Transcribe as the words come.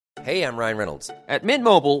Hey, I'm Ryan Reynolds. At Mint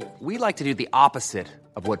Mobile, we like to do the opposite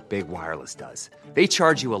of what Big Wireless does. They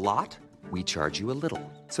charge you a lot, we charge you a little.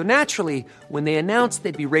 So naturally, when they announced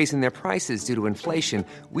they'd be raising their prices due to inflation,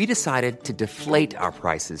 we decided to deflate our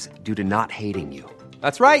prices due to not hating you.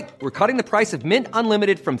 That's right. We're cutting the price of Mint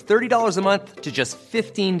Unlimited from $30 a month to just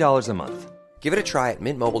 $15 a month. Give it a try at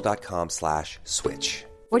mintmobile.com/switch.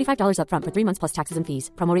 $45 up front for 3 months plus taxes and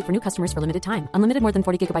fees. Promo rate for new customers for limited time. Unlimited more than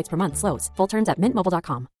 40 gigabytes per month. Slows full terms at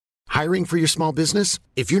mintmobile.com. Hiring for your small business?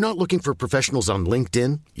 If you're not looking for professionals on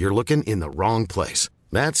LinkedIn, you're looking in the wrong place.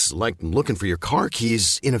 That's like looking for your car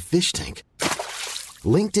keys in a fish tank.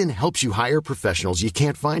 LinkedIn helps you hire professionals you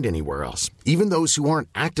can't find anywhere else, even those who aren't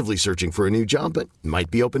actively searching for a new job but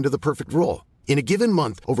might be open to the perfect role. In a given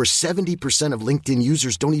month, over 70% of LinkedIn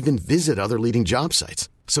users don't even visit other leading job sites.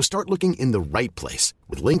 So start looking in the right place.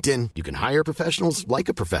 With LinkedIn, you can hire professionals like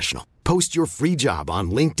a professional. Post your free job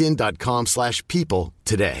on linkedin.com/people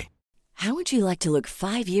today. How would you like to look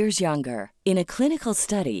 5 years younger? In a clinical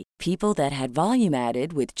study, people that had volume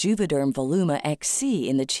added with Juvederm Voluma XC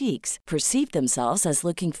in the cheeks perceived themselves as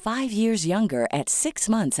looking 5 years younger at 6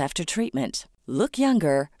 months after treatment. Look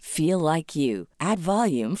younger, feel like you. Add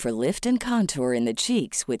volume for lift and contour in the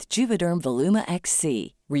cheeks with Juvederm Voluma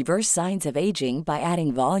XC. Reverse signs of aging by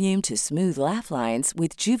adding volume to smooth laugh lines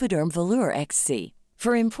with Juvederm Volure XC.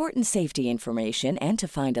 For important safety information and to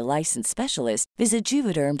find a licensed specialist, visit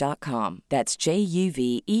Juvederm.com. That's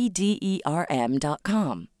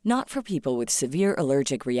JUVEDERM.com. Not for people with severe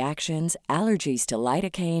allergic reactions, allergies to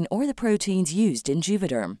lidocaine, or the proteins used in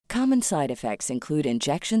Juvederm. Common side effects include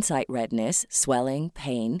injection site redness, swelling,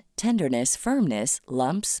 pain, tenderness, firmness,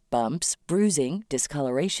 lumps, bumps, bruising,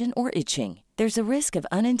 discoloration, or itching. There's a risk of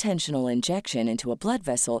unintentional injection into a blood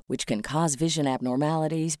vessel, which can cause vision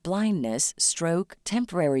abnormalities, blindness, stroke,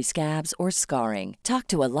 temporary scabs, or scarring. Talk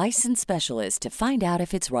to a licensed specialist to find out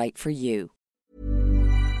if it's right for you.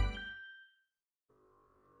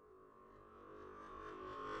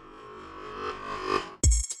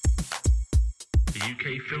 The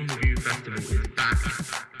UK Film Review Festival is back.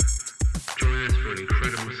 Join us for an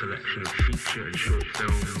incredible selection of feature and short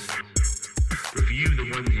films. Review the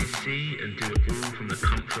ones you see and do it all from the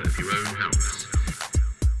comfort of your own house.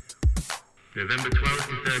 November 12th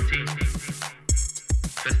to 13th.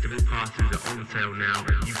 Festival passes are on sale now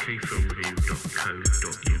at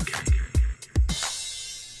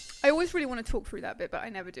ukfilmreview.co.uk. I always really want to talk through that bit, but I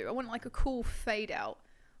never do. I want like a cool fade out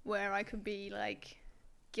where I could be like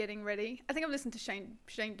getting ready. I think I've listened to Shane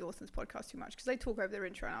Dawson's podcast too much because they talk over their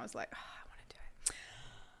intro and I was like, I want to do it.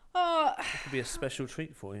 It could be a special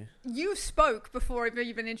treat for you. You spoke before I've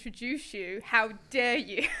even introduced you. How dare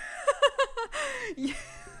you? No.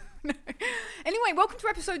 Anyway, welcome to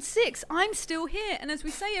episode 6. I'm still here, and as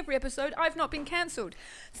we say every episode, I've not been cancelled.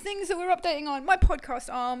 Things that we're updating on, my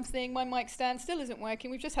podcast arm thing, my mic stand still isn't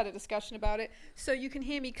working. We've just had a discussion about it, so you can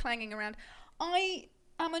hear me clanging around. I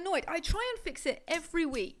am annoyed. I try and fix it every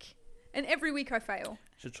week, and every week I fail.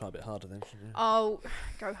 Should try a bit harder then, shouldn't you? Oh,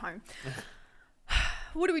 go home.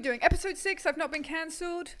 What are we doing? Episode 6, I've not been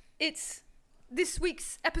cancelled. This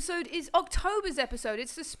week's episode is October's episode.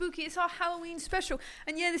 It's our Halloween special.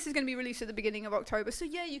 And yeah, this is going to be released at the beginning of October. So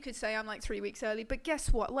yeah, you could say I'm like 3 weeks early. But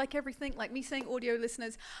guess what? Like everything, like me saying audio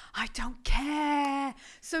listeners, I don't care.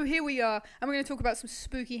 So here we are. And we're going to talk about some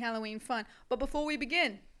spooky Halloween fun. But before we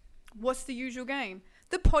begin, what's the usual game?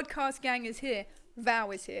 The podcast gang is here.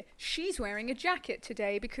 Val is here. She's wearing a jacket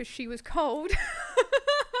today because she was cold.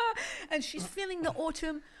 And she's feeling the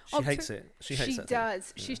autumn. She hates it. She hates it. She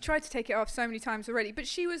does. Yeah. She's tried to take it off so many times already. But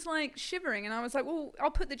she was like shivering. And I was like, well,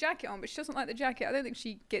 I'll put the jacket on. But she doesn't like the jacket. I don't think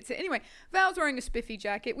she gets it. Anyway, Val's wearing a spiffy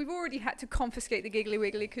jacket. We've already had to confiscate the Giggly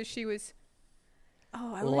Wiggly because she was...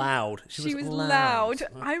 loud. She was loud.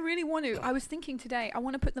 I really want to. I was thinking today, I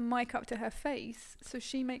want to put the mic up to her face so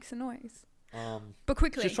she makes a noise. But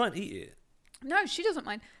quickly. She's trying to eat it. No, she doesn't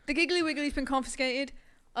mind. The Giggly Wiggly's been confiscated.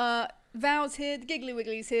 Val's here, the Giggly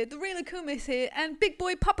Wiggly's here, the real Akuma's here, and Big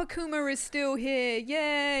Boy Papa Kuma is still here.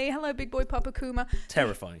 Yay! Hello, Big Boy Papa Kuma.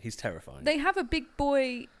 Terrifying. He's terrifying. They have a Big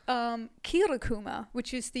Boy Kira Kuma,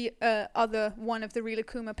 which is the other one of the real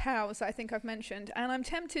Akuma pals that I think I've mentioned, and I'm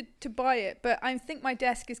tempted to buy it, but I think my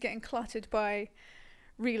desk is getting cluttered by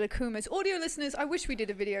real Akumas. Audio listeners, I wish we did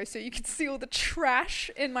a video so you could see all the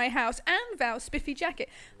trash in my house and Val's spiffy jacket.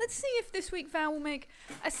 Let's see if this week Val will make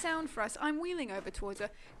a sound for us. I'm wheeling over towards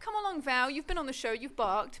her. Come along, Val. You've been on the show. You've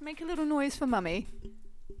barked. Make a little noise for Mummy.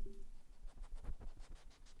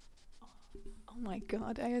 Oh my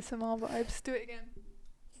God, ASMR vibes. Do it again.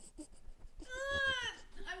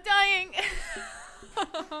 I'm dying.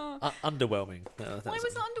 Underwhelming. Why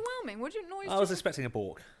was that underwhelming? What did you noise? I was expecting a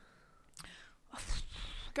bork.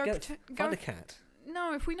 Find a cat.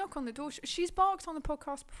 No, if we knock on the door, she's barked on the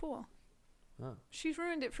podcast before. Oh. She's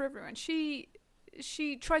ruined it for everyone. She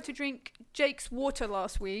tried to drink Jake's water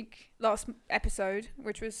last episode,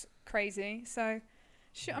 which was crazy. So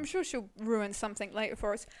I'm sure she'll ruin something later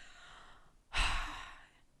for us.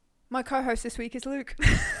 My co-host this week is Luke.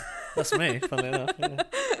 That's me, funnily enough. Yeah.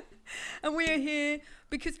 And we are here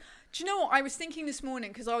because, do you know what I was thinking this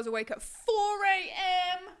morning? Because I was awake at 4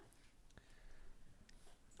 a.m.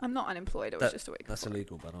 I'm not unemployed. I was just awake. That's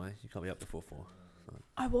illegal, by the way. You can't be up before 4. So.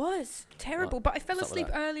 I was terrible, but I fell asleep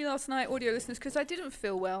early last night, audio listeners, because I didn't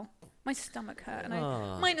feel well. My stomach hurt, and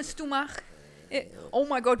meine Stomach. Oh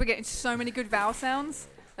my god, we're getting so many good vowel sounds.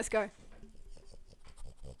 Let's go.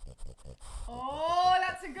 Oh,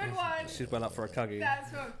 that's a good one. She's well up for a cuggy.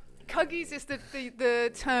 That's one. Cuggies is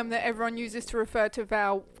the term that everyone uses to refer to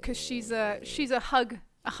Val, because she's a hug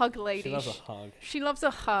lady. She loves a hug. She loves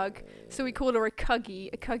a hug, so we call her a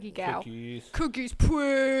cuggy gal. Cookies.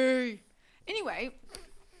 Pwee. Anyway,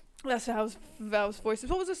 that's Val's voices.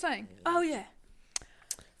 What was I saying? Oh yeah.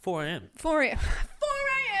 4 a.m. 4 a.m. 4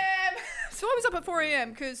 a.m. So I was up at 4 a.m.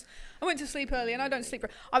 because I went to sleep early, and I don't sleep.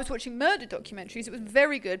 I was watching murder documentaries. It was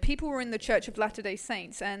very good. People were in the Church of Latter-day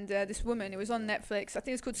Saints, and this woman, it was on Netflix. I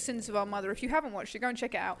think it's called Sins of Our Mother. If you haven't watched it, go and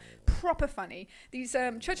check it out. Proper funny. These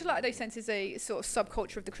Church of Latter-day Saints is a sort of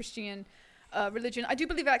subculture of the Christian religion. I do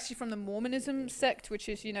believe actually from the Mormonism sect, which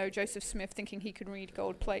is, Joseph Smith thinking he could read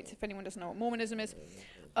gold plates, if anyone doesn't know what Mormonism is.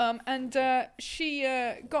 And she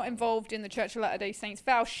got involved in the Church of Latter-day Saints.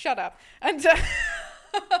 Val, shut up. And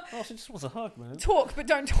she just wants a hug, man. Talk, but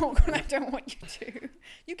don't talk when I don't want you to.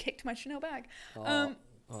 You kicked my Chanel bag.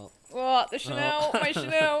 What? The Chanel? My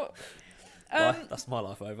Chanel. Well, that's my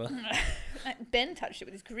life over. Ben touched it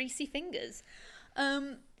with his greasy fingers.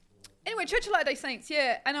 Anyway, Church of Latter-day Saints,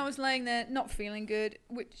 yeah. And I was laying there not feeling good,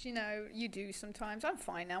 which, you do sometimes. I'm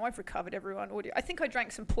fine now. I've recovered, everyone. I think I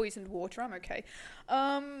drank some poisoned water. I'm okay.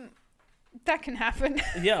 That can happen.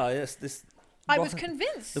 Yeah, yes. I was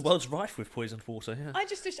convinced. The world's rife with poisoned water, yeah. I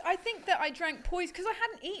think that I drank poison because I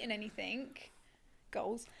hadn't eaten anything.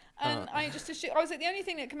 Goals. And I was like, the only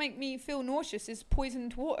thing that can make me feel nauseous is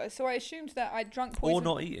poisoned water. So I assumed that I'd drunk poison. Or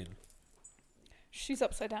not eating. She's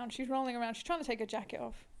upside down. She's rolling around. She's trying to take her jacket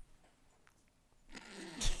off.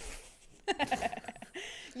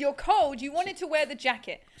 You're cold. You wanted to wear the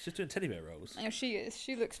jacket. She's doing teddy bear rolls. Oh, she is.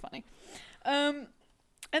 She looks funny. She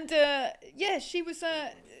was...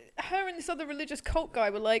 her and this other religious cult guy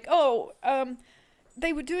were like,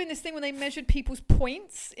 they were doing this thing where they measured people's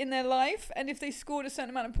points in their life, and if they scored a certain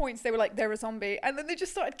amount of points, they were like, they're a zombie. And then they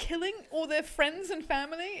just started killing all their friends and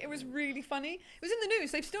family. It was really funny. It was in the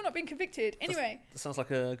news. They've still not been convicted. Anyway. That sounds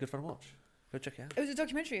like a good fun to watch. Go check it out. It was a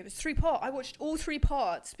documentary. It was 3 parts. I watched all 3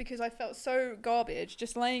 parts because I felt so garbage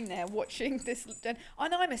just laying there watching this. And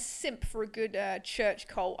I'm a simp for a good church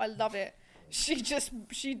cult. I love it.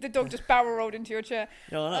 The dog just barrel rolled into your chair.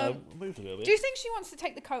 Yeah, I know. Moved a little bit. Do you think she wants to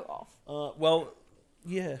take the coat off? Well,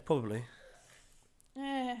 yeah, probably.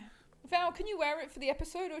 Val, can you wear it for the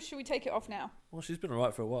episode, or should we take it off now? Well, she's been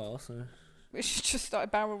alright for a while, so. She just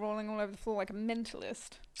started barrel rolling all over the floor like a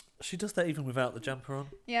mentalist. She does that even without the jumper on.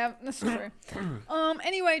 Yeah, that's true.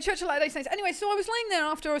 Anyway, Church of Latter-day Saints. Anyway, so I was laying there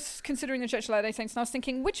after I was considering the Church of Latter-day Saints, and I was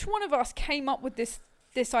thinking, which one of us came up with this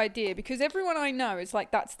idea? Because everyone I know is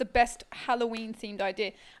like, that's the best Halloween-themed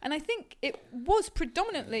idea. And I think it was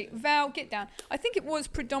predominantly... Val, get down. I think it was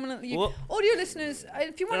predominantly you. What? Audio listeners,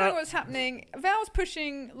 if you want to know what's happening, Val's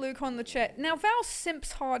pushing Luke on the chair. Now, Val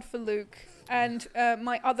simps hard for Luke and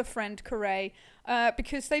my other friend, Corey,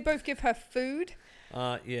 because they both give her food.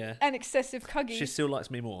 Yeah. And excessive cuggy. She still likes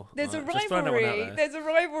me more. There's a rivalry. There's a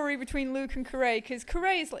rivalry between Luke and Corey, because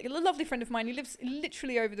Corey is like a lovely friend of mine. He lives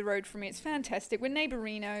literally over the road from me. It's fantastic. We're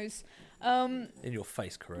neighborinos. In your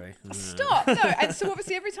face, Corey. Stop. No. And so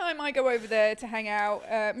obviously every time I go over there to hang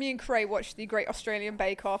out, me and Corey watch the Great Australian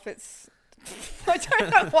Bake Off. It's I don't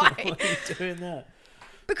know why. Why are you doing that?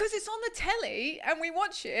 Because it's on the telly and we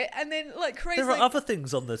watch it, and then like crazy. There are other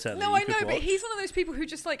things on the telly. No, I know, but he's one of those people who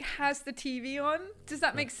just like has the TV on. Does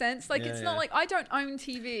that make sense? Like, it's not like I don't own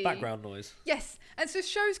TV. Background noise. Yes, and so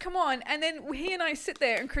shows come on, and then he and I sit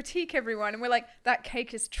there and critique everyone, and we're like, that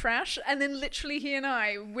cake is trash, and then literally he and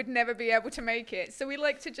I would never be able to make it. So we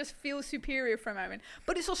like to just feel superior for a moment.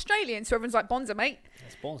 But it's Australian, so everyone's like, bonza, mate.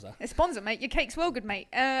 It's bonza. It's bonza, mate. Your cake's well good, mate.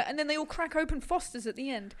 And then they all crack open Fosters at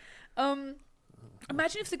the end.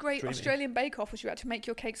 Imagine if the Great Australian Bake Off was you had to make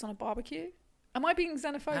your cakes on a barbecue. Am I being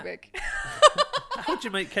xenophobic? How would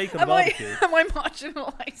you make cake on a Am barbecue? am I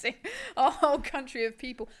marginalising a whole country of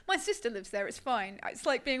people? My sister lives there. It's fine. It's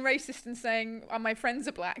like being racist and saying my friends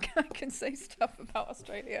are black. I can say stuff about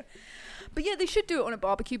Australia. But yeah, they should do it on a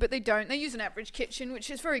barbecue, but they don't. They use an average kitchen, which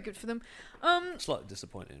is very good for them. Slightly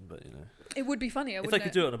disappointing, but you know. It would be funnier, If wouldn't they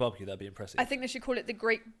could do it on a barbecue, that'd be impressive. I think they should call it the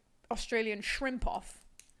Great Australian Shrimp Off.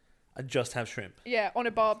 And just have shrimp. Yeah, on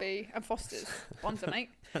a Barbie and Foster's. Bonza, mate.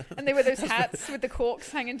 And they wear those hats with the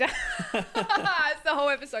corks hanging down. It's the whole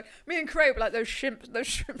episode. Me and Craig were like, those shrimps are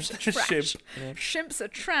trash. Shrimps are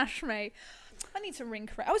trash, mate. I need to ring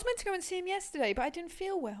Craig. I was meant to go and see him yesterday, but I didn't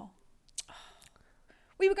feel well.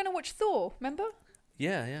 We were going to watch Thor, remember?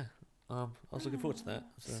 Yeah. I was looking forward to that.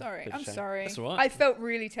 Sorry, I'm sorry. That's all right. I felt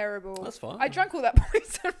really terrible. That's fine. I drank all that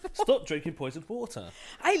poison water. Stop drinking poisoned water.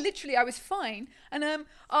 I was fine. And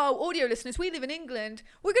audio listeners, we live in England.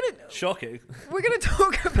 We're gonna Shocking. We're gonna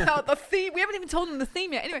talk about the theme. We haven't even told them the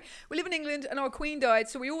theme yet. Anyway, we live in England, and our Queen died,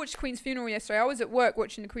 so we all watched Queen's funeral yesterday. I was at work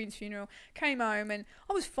watching the Queen's funeral. Came home and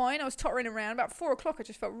I was fine. I was tottering around. About 4 o'clock, I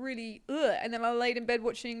just felt really and then I laid in bed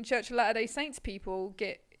watching Church of Latter-day Saints people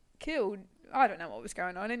get killed. I don't know what was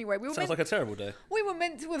going on. Anyway, Sounds like a terrible day. We were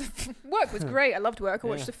meant to. Work was great. I loved work. I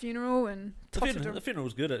watched the funeral and the funeral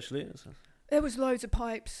was good actually. There was loads of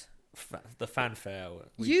pipes. The fanfare.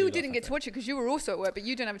 You didn't get to watch it because you were also at work, but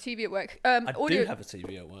you don't have a TV at work. I do have a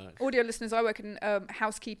TV at work. Audio listeners, I work in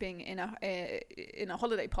housekeeping in a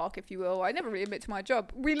holiday park, if you will. I never really admit to my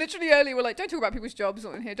job. We literally earlier were like, don't talk about people's jobs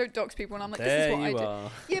on here, don't dox people, and I'm like, this is what I do.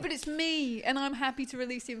 Yeah, but it's me, and I'm happy to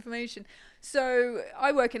release the information. So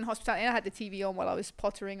I work in hospitality, and I had the TV on while I was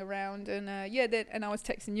pottering around, and and I was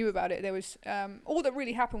texting you about it. There was all that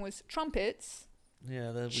really happened was trumpets.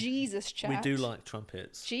 Yeah, Jesus chat. We do like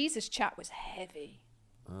trumpets. Jesus chat was heavy.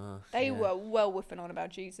 They were well whiffing on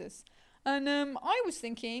about Jesus. And I was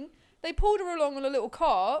thinking, they pulled her along on a little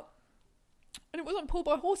cart, and it wasn't pulled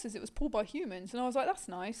by horses, it was pulled by humans. And I was like, that's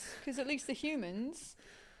nice, because at least the humans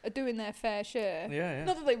are doing their fair share. Yeah.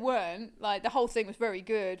 Not that they weren't, like, the whole thing was very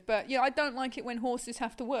good, but, yeah, I don't like it when horses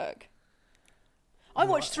have to work. I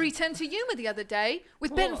watched 3:10 to Yuma the other day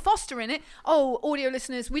with Ben Foster in it. Oh, audio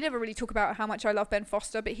listeners, we never really talk about how much I love Ben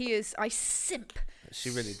Foster, but I simp. She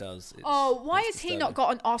really does. Why has he not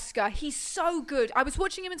got an Oscar? He's so good. I was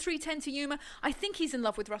watching him in 3:10 to Yuma. I think he's in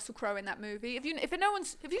love with Russell Crowe in that movie. Have you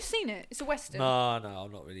seen it? It's a Western. No, I'm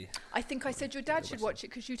not really. I think I said your dad should watch it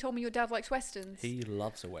because you told me your dad likes Westerns. He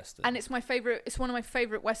loves a Western. And it's my favourite. It's one of my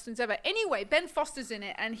favourite Westerns ever. Anyway, Ben Foster's in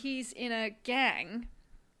it, and he's in a gang.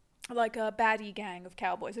 Like a baddie gang of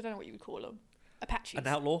cowboys. I don't know what you would call them. Apaches. An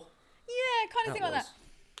outlaw? Yeah, kind of thing like that.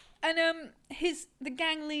 And the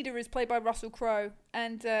gang leader is played by Russell Crowe,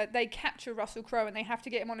 and they capture Russell Crowe, and they have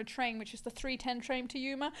to get him on a train, which is the 3:10 train to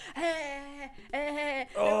Yuma.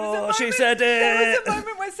 She said it. There was a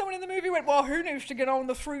moment where someone in the movie went, "Well, who needs to get on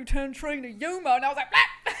the 3:10 train to Yuma?" And I was like,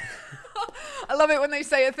 "Blah!" I love it when they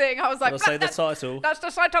say a thing. I was like, say the title. That's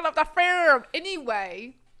the title of the film.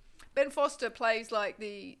 Anyway. Ben Foster plays like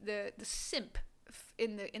the simp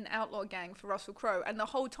in the outlaw gang for Russell Crowe, and the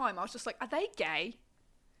whole time I was just like, are they gay?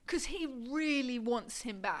 Because he really wants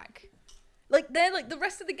him back. Like they're like the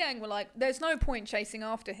rest of the gang were like, there's no point chasing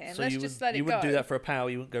after him. So Let's just let it go. You wouldn't do that for a pal.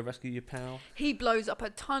 You wouldn't go rescue your pal. He blows up a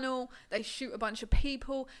tunnel. They shoot a bunch of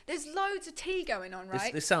people. There's loads of tea going on,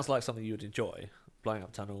 right? This sounds like something you would enjoy. Blowing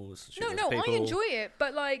up tunnels. No, I enjoy it,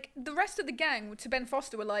 but like the rest of the gang to Ben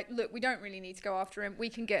Foster were like, look, we don't really need to go after him. We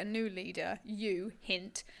can get a new leader, you,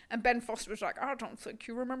 hint. And Ben Foster was like, I don't think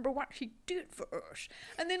you remember what he did for us.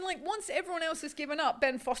 And then like once everyone else has given up,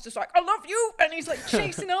 Ben Foster's like, I love you, and he's like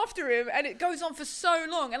chasing after him, and it goes on for so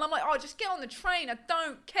long. And I'm like, oh, just get on the train. I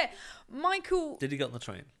don't care. Michael, did he get on the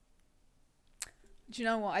train? Do you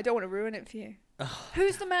know what? I don't want to ruin it for you.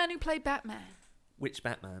 Who's the man who played Batman? Which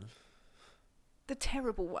Batman? The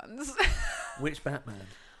terrible ones. Which Batman?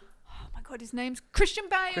 Oh my god, his name's Christian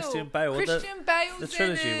Bale. Christian Bale. Bale's the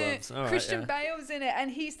trilogy in it. ones. All right, Christian Bale's in it,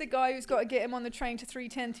 and he's the guy who's got to get him on the train to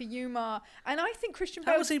 3:10 to Yuma. And I think Christian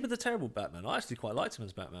Bale. How was he with the terrible Batman? I actually quite liked him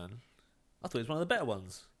as Batman. I thought he was one of the better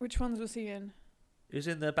ones. Which ones was he in? He was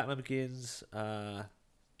in the Batman Begins.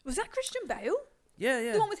 Was that Christian Bale?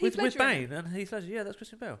 Yeah. The one with Heath Ledger. With Bane and Heath Ledger. Yeah, that's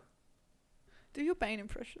Christian Bale. Do your Bane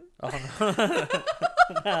impression. Oh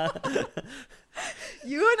no.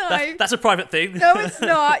 You and I. That's a private thing. No, it's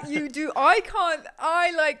not. You do.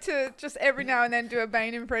 I like to just every now and then do a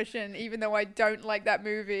Bane impression, even though I don't like that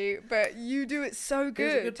movie. But you do it so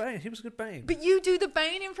good. He was a good Bane. But you do the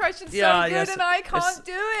Bane impression so good, and I can't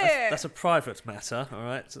do it. That's a private matter, all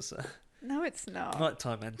right? No, it's not.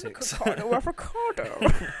 Nighttime antics. Avocado.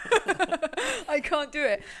 I can't do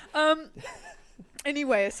it.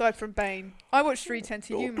 Anyway, aside from Bane, I watched 310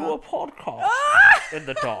 to Yuma. Do a podcast in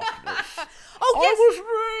the darkness. Oh yes,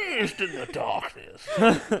 I was raised in the darkness.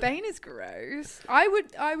 Bane is gross. I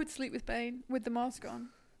would sleep with Bane with the mask on.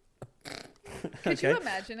 Could you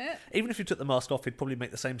imagine it? Even if you took the mask off, he'd probably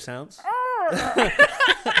make the same sounds.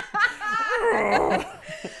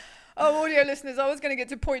 Oh, audio listeners, I was going to get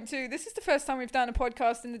to point 2. This is the first time we've done a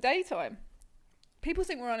podcast in the daytime. People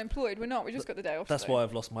think we're unemployed. We're not. We just got the day off. That's why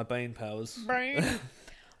I've lost my Bane powers. Brain.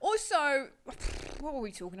 Also, what were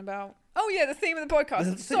we talking about? Oh, yeah, the theme of the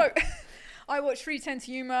podcast. So, I watched 310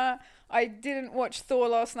 to Yuma. I didn't watch Thor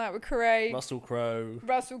last night with Cray. Russell Crowe.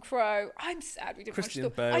 I'm sad we didn't Christian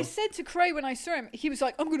watch Thor. Bale. I said to Cray when I saw him, he was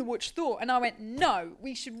like, I'm going to watch Thor. And I went, no,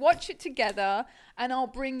 we should watch it together and I'll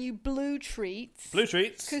bring you blue treats. Blue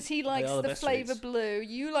treats? Because he likes the flavour blue.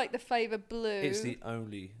 You like the flavour blue. It's the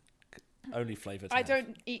only flavour to I have.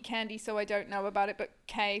 don't eat candy, so I don't know about it, but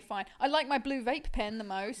okay, fine. I like my blue vape pen the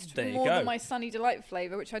most. There you more go. than my Sunny Delight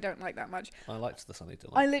flavour, which I don't like that much. I liked the Sunny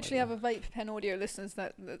Delight. I literally have a vape pen, audio listeners,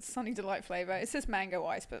 that's Sunny Delight flavour. It says mango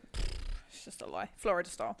ice, but it's just a lie. Florida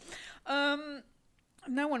style.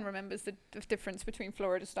 No one remembers the difference between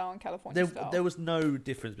Florida style and California style. There was no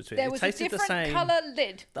difference between There it. was It a tasted the different same. colour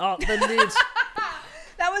lid. Oh, the lid.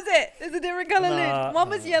 That was it. There's a different colour lid. One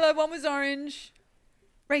was yellow, one was orange.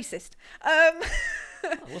 Racist.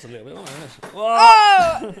 It was a little bit.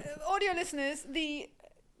 Oh, audio listeners, the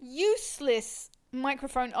useless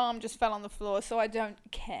microphone arm just fell on the floor, so I don't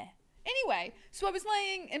care. Anyway, so I was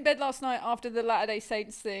laying in bed last night after the Latter-day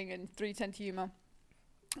Saints thing and 310 to Yuma,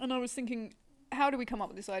 and I was thinking, how do we come up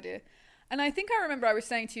with this idea? And I think I remember I was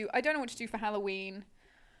saying to you, I don't know what to do for Halloween.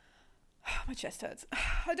 My chest hurts.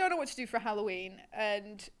 I don't know what to do for Halloween,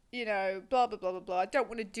 and you know, blah blah blah blah blah. I don't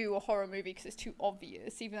want to do a horror movie because it's too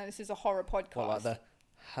obvious, even though this is a horror podcast. What, like the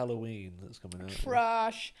Halloween that's coming out?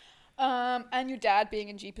 Trash. And your dad being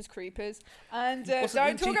in Jeepers Creepers, and don't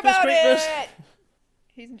talk Jeepers about Creepers. it.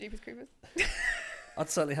 He's in Jeepers Creepers. I'd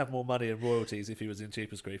certainly have more money and royalties if he was in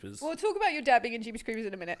Jeepers Creepers. We'll talk about your dad being in Jeepers Creepers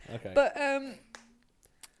in a minute. Okay. But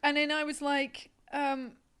and then I was like,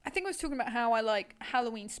 I think I was talking about how I like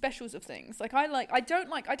Halloween specials of things. Like I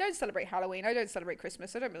don't celebrate Halloween. I don't celebrate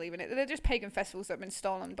Christmas. I don't believe in it. They're just pagan festivals that have been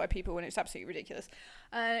stolen by people, and it's absolutely ridiculous.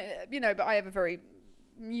 You know, but I have a very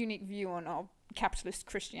unique view on our capitalist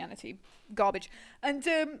Christianity garbage. And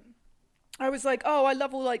I was like, oh, I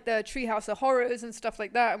love all like the Treehouse of Horrors and stuff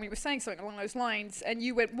like that. And we were saying something along those lines. And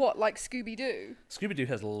you went, what, like Scooby-Doo? Scooby-Doo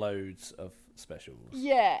has loads of specials.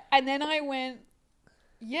 Yeah. And then I went,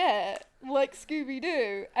 yeah, like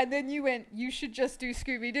Scooby-Doo. And then you went, you should just do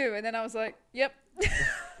Scooby-Doo. And then I was like, yep.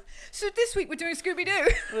 So this week we're doing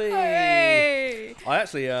Scooby-Doo. Hooray! I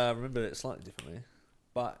actually remember it slightly differently.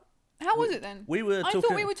 But how was it then? I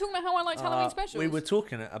thought we were talking about how I liked Halloween specials. We were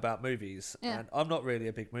talking about movies, Yeah. and I'm not really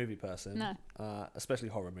a big movie person, No. Especially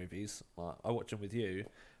horror movies. I watch them with you,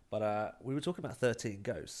 but we were talking about 13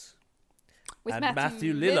 Ghosts. With and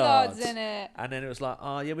Matthew Lillard's in it. And then it was like,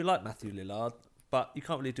 oh, yeah, we like Matthew Lillard, but you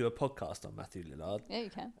can't really do a podcast on Matthew Lillard. Yeah, you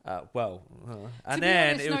can. And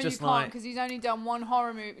then it was just like, because he's only done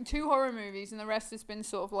two horror movies, and the rest has been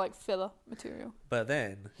sort of like filler material. but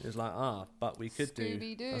then it was like, but we could do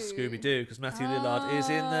Scooby-Doo. a Scooby-Doo because Matthew Lillard is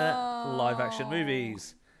in the live-action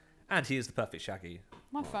movies, and he is the perfect Shaggy.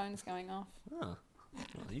 My phone's going off. Oh,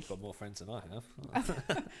 you've got more friends than I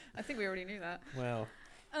have. I think we already knew that. Well,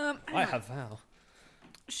 Hang I on. have Val.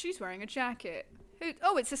 She's wearing a jacket.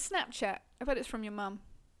 Oh, it's a Snapchat. I bet it's from your mum.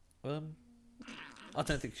 I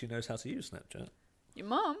don't think she knows how to use Snapchat. Your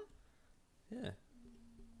mum? Yeah.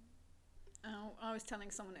 Oh, I was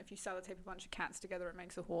telling someone that if you sellotape a bunch of cats together, it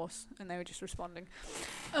makes a horse, and they were just responding.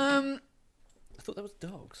 I thought that was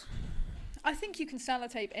dogs. I think you can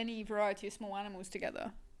sellotape any variety of small animals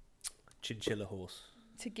together Chinchilla horse.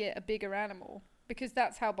 to get a bigger animal, because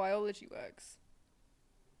that's how biology works.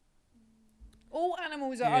 All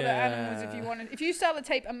animals are other animals. If you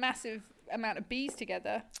sellotape a massive amount of bees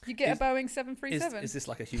together, you get a Boeing 737. Is this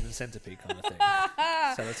like a human centipede kind of thing?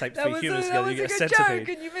 Sellotape That three was humans a together, you get a good centipede.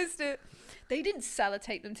 joke, and you missed it. They didn't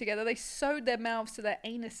sellotape them together. They sewed their mouths to their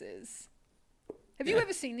anuses. Have you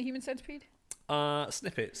ever seen the human centipede?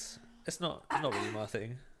 Snippets. It's not really my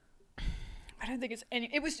thing. I don't think it's any.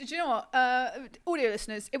 It was. Do you know what? Audio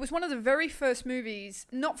listeners, it was one of the very first movies,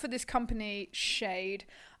 not for this company, Shade,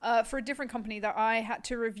 for a different company that I had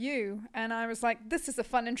to review, and I was like, "This is a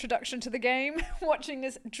fun introduction to the game." Watching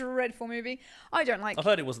this dreadful movie, I don't like. I've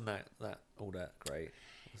heard it wasn't that all that great.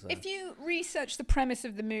 So. If you research the premise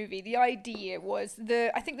of the movie, the idea was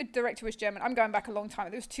I think the director was German. I'm going back a long time.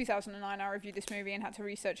 It was 2009. I reviewed this movie and had to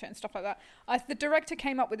research it and stuff like that. The director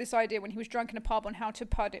came up with this idea when he was drunk in a pub on how to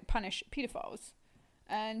punish paedophiles.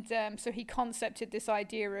 And so he concepted this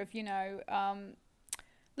idea of,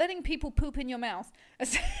 letting people poop in your mouth,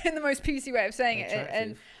 in the most PC way of saying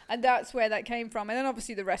it, and that's where that came from. And then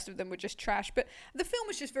obviously the rest of them were just trash. But the film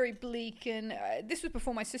was just very bleak, and this was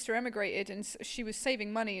before my sister emigrated, and she was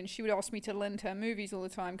saving money, and she would ask me to lend her movies all the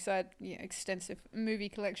time because I had extensive movie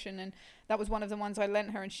collection, and that was one of the ones I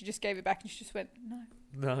lent her, and she just gave it back, and she just went, no.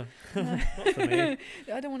 Not for me.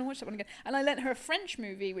 I don't want to watch that one again. And I lent her a French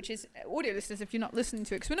movie, which is, audio listeners, if you're not listening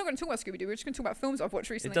to it, because we're not going to talk about Scooby-Doo, we're just going to talk about films I've watched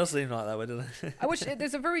recently. It does seem like that way, doesn't it? I watched it.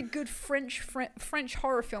 There's a very good French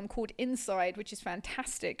horror film called Inside, which is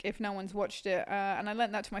fantastic if no one's watched it. And I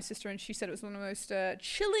lent that to my sister, and she said it was one of the most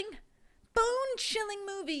bone-chilling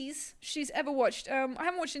movies she's ever watched. I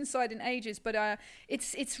haven't watched Inside in ages, but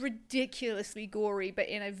it's ridiculously gory, but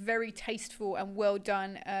in a very tasteful and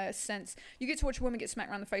well-done sense. You get to watch a woman get smacked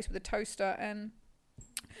around the face with a toaster, and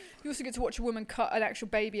you also get to watch a woman cut an actual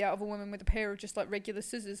baby out of a woman with a pair of just like regular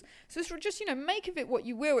scissors. So it's just, make of it what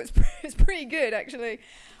you will. It's pretty good, actually.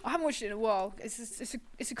 I haven't watched it in a while.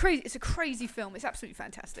 It's a crazy film. It's absolutely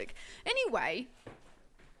fantastic. Anyway,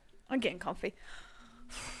 I'm getting comfy.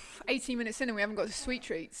 18 minutes in and we haven't got the sweet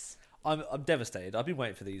treats. I'm devastated. I've been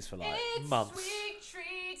waiting for these for months. Sweet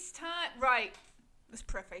treats time. Right. Let's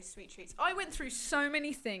preface sweet treats. I went through so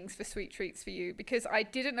many things for sweet treats for you because I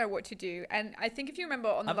didn't know what to do. And I think if you remember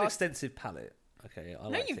on the I have an extensive palate. Okay, I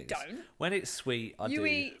like things. No, you don't. When it's sweet, You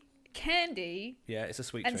eat candy. Yeah, it's a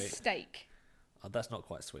sweet and treat. And steak. Oh, that's not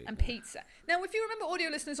quite sweet. And pizza. Now, if you remember, audio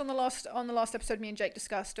listeners, on the last episode, me and Jake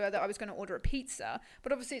discussed that I was going to order a pizza,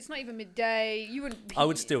 but obviously it's not even midday. You wouldn't. I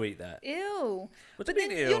would still eat that. Ew. What but do you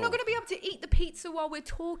then mean, you're not going to be able to eat the pizza while we're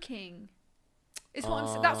talking. Is what I'm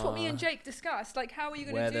saying. That's what me and Jake discussed. Like, how are you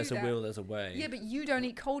going to do that? Where there's a will, there's a way. Yeah, but you don't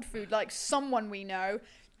eat cold food like someone we know.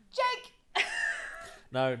 Jake.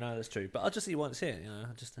 No, that's true. But I'll just eat once here.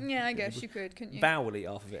 Yeah, I guess you could, couldn't you? Val will eat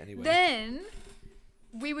half of it anyway. Then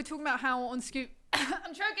we were talking about how on Scooby.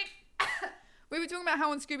 I'm choking. We were talking about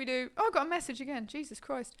how on Scooby-Doo. Oh, I got a message again. Jesus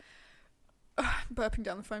Christ. Burping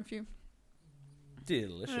down the phone for you.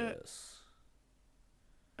 Delicious.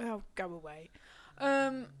 Oh, go away.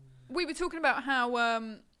 We were talking about how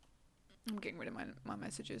I'm getting rid of my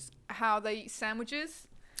messages. How they eat sandwiches.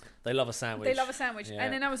 They love a sandwich. Yeah.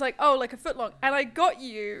 And then I was like, oh, like a foot long. And I got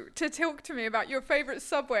you to talk to me about your favourite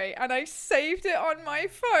Subway. And I saved it on my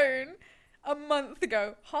phone a month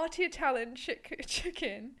ago. Hearty Italian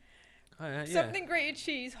chicken. Oh, yeah. Something grated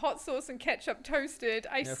cheese, hot sauce and ketchup toasted.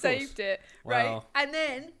 I saved it. Right. Wow. And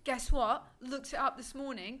then, guess what? Looked it up this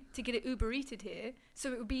morning to get it Uber Eated here.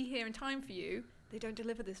 So it would be here in time for you. They don't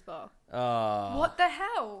deliver this far. What the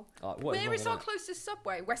hell? Where is our closest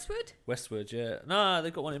Subway? Westwood? Westwood, yeah. No,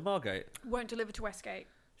 they've got one in Margate. Won't deliver to Westgate.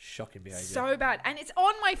 Shocking behaviour. So bad. And it's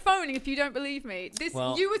on my phone if you don't believe me.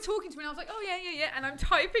 You were talking to me and I was like, oh, yeah. And I'm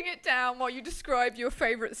typing it down while you describe your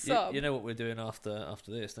favourite sub. You know what we're doing after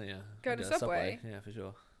this, don't you? Go to Subway? Yeah, for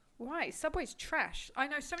sure. Why? Subway's trash. I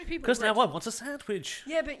know so many people. Because now one wants a sandwich.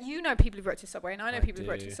 Yeah, but you know people who've worked at Subway, and I know people who've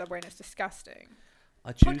worked at Subway, and it's disgusting.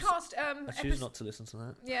 I choose not to listen to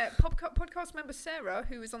that. Yeah, podcast member Sarah,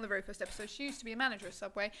 who was on the very first episode, she used to be a manager at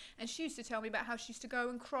Subway, and she used to tell me about how she used to go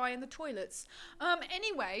and cry in the toilets.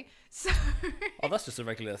 Anyway, so... Oh, that's just a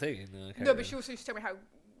regular thing. No, but she also used to tell me how...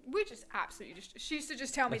 We're just absolutely she used to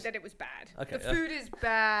just tell me that it was bad. Okay, the food is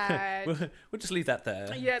bad. We'll just leave that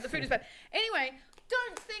there. Yeah, the food is bad. Anyway,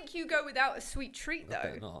 don't think you go without a sweet treat, though. I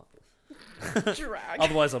better not. Drag.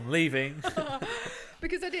 Otherwise I'm leaving.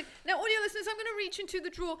 Because I did. Now, audio listeners, I'm going to reach into the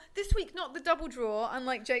drawer. This week, not the double drawer,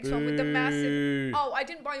 unlike Jake's one with the massive... Oh, I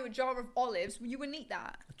didn't buy you a jar of olives. You wouldn't eat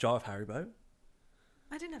that. A jar of Haribo?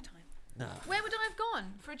 I didn't have time. No. Where would I have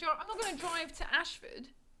gone for a jar? I'm not going to drive to Ashford.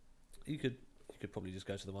 You could probably just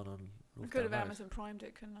go to the one on North I could have Amazon Primed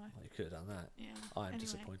it, couldn't I? Well, you could have done that. Yeah. I am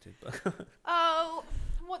disappointed. But oh,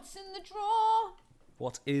 what's in the drawer?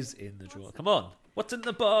 What is in the drawer? Come on. What's in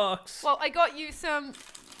the box? Well, I got you some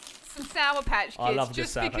Sour Patch Kids. I love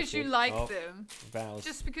just Sour because Patch you Kids. like them. Val's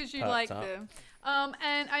just because you like them.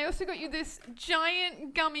 And I also got you this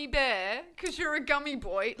giant gummy bear because you're a gummy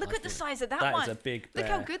boy. Look at the size of that one. That is a big bear.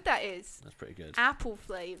 Look how good that is. That's pretty good. Apple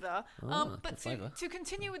flavour. But to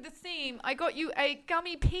continue with the theme, I got you a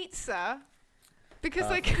gummy pizza because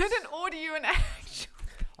I couldn't order you an actual.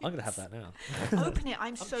 I'm going to have that now. Open it.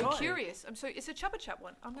 I'm so curious. It's a Chubba Chup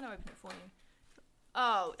one. I'm going to open it for you.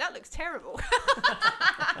 Oh, that looks terrible.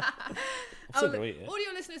 Audio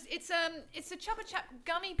listeners, it's a Chubba Chup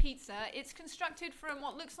gummy pizza. It's constructed from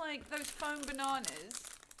what looks like those foam bananas.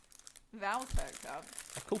 Val's perked up.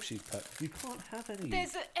 Of course you can't have any.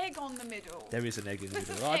 There's an egg on the middle. There is an egg in the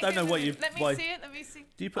middle. I don't know what you... Let me see it.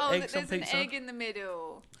 Do you put eggs on pizza? There's an egg in the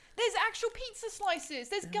middle. There's actual pizza slices.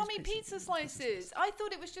 There's gummy pizza slices. I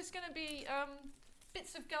thought it was just going to be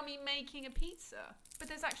bits of gummy making a pizza. But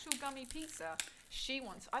there's actual gummy pizza.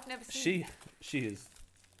 I've never seen She is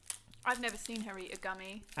I've never seen her eat a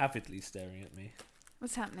gummy. avidly staring at me.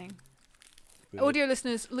 What's happening? Really. Audio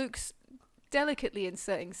listeners, Luke's delicately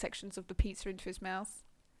inserting sections of the pizza into his mouth.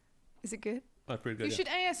 Is it good? Oh, pretty good. You should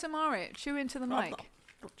ASMR it. Chew into the mic.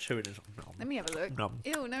 Not chewing it. Let me have a look. Nom.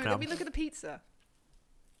 Ew, no, Nom. let me look at the pizza.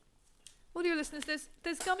 Audio listeners,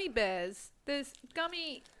 there's gummy bears, there's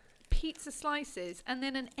gummy pizza slices, and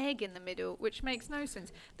then an egg in the middle, which makes no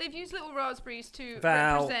sense. They've used little raspberries to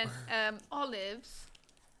represent olives.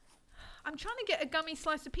 I'm trying to get a gummy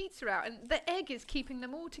slice of pizza out, and the egg is keeping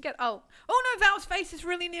them all together. Oh no, Val's face is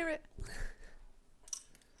really near it.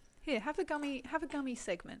 Here, have a gummy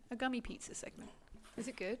segment, a gummy pizza segment. Is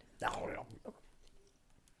it good?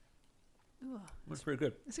 Ooh, That's pretty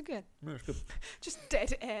good. is it good? No, it's good. Just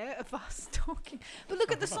dead air of us talking. But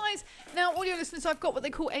look at the size. Now, audio listeners, I've got what they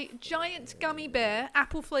call a giant gummy bear,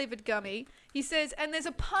 apple-flavoured gummy. He says, and there's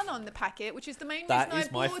a pun on the packet, which is the main reason I bought it. That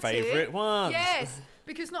is my favourite one. Yes,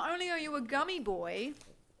 because not only are you a gummy boy,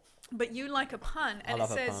 but you like a pun. And it love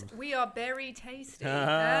a says, pun. we are berry tasty.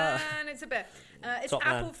 And it's a bear. It's Top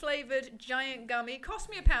man. apple-flavoured giant gummy. Cost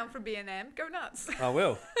me £1 from B&M. Go nuts. I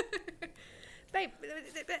will. Babe,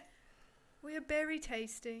 we are berry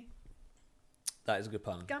tasty. That is a good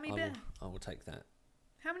pun. Gummy bear. I will take that.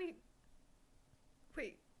 How many?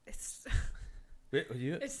 Wait, it's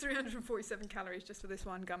You? it's 347 calories just for this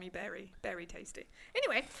one gummy berry tasty.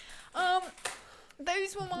 Anyway,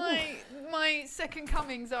 those were my second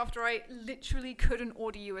comings after I literally couldn't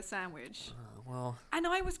order you a sandwich. Well, And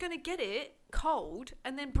I was going to get it cold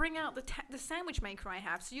and then bring out the sandwich maker I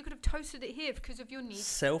have, so you could have toasted it here because of your need.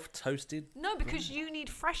 self-toasted. No, because you need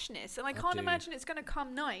freshness, and I can't do. imagine it's going to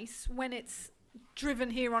come nice when it's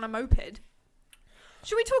driven here on a moped.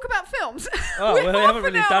 Should we talk about films? Oh, We're well, we half haven't an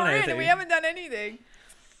really hour done in anything. and we haven't done anything.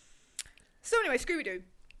 So anyway, Scooby-Doo.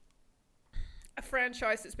 A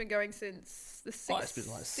franchise that's been going since the 60s. Oh, it's been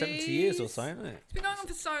like 70 years or so, isn't it? It's been going on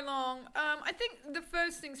for so long. I think the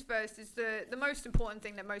first things first is the most important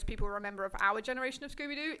thing that most people remember of our generation of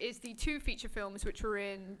Scooby-Doo is the two feature films which were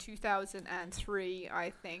in 2003, I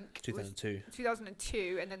think. 2002.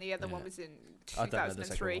 2002, and then the other one was in I don't know the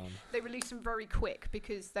 2003. second one. They released them very quick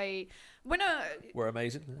because We're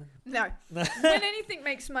amazing. no. When anything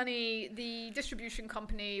makes money, the distribution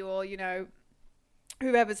company or,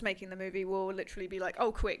 whoever's making the movie will literally be like,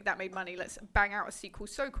 oh, quick, that made money. Let's bang out a sequel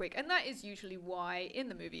so quick. And that is usually why, in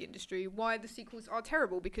the movie industry, why the sequels are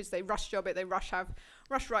terrible, because they rush job it, they rush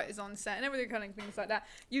writers on set and everything, kind of things like that.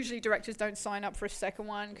 Usually directors don't sign up for a second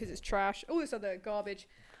one because it's trash. All this other garbage.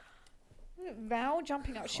 Val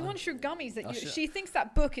jumping up. She wants your gummies. She thinks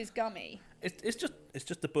that book is gummy. It's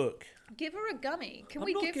just a book. Give her a gummy. Can I'm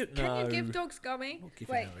we not give? no. Can you give dogs gummy? not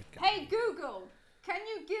giving Wait. her a gummy. Hey Google, can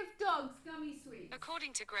you give dogs gummy sweets?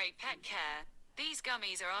 According to Great Pet Care, these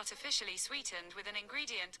gummies are artificially sweetened with an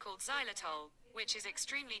ingredient called xylitol, which is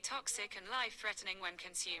extremely toxic and life-threatening when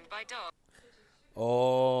consumed by dogs.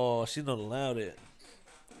 Oh, she's not allowed it.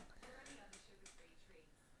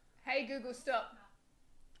 Hey Google, stop.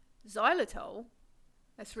 Xylitol.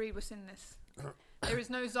 Let's read what's in this. There is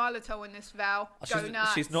no xylitol in this, Val. Go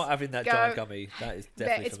nuts. She's not having that Go. giant gummy. That is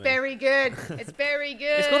definitely It's for me. very good. It's very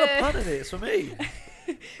good. It's got a pun in it. It's for me.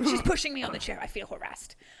 She's pushing me on the chair. I feel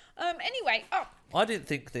harassed. Anyway. Oh. I didn't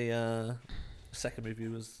think the second movie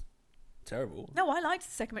was terrible. No, I liked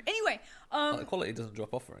the second one. Anyway. Like, the quality doesn't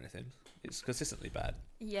drop off or anything. It's consistently bad.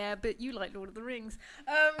 Yeah, but you like Lord of the Rings.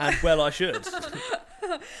 And well, I should.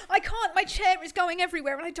 I can't. My chair is going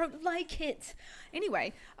everywhere, and I don't like it.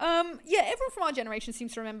 Anyway, everyone from our generation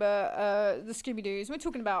seems to remember the Scooby-Doos. We're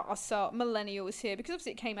talking about us millennials here, because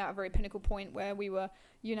obviously it came out at a very pinnacle point where we were,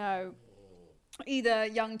 either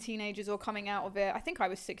young teenagers or coming out of it. I think I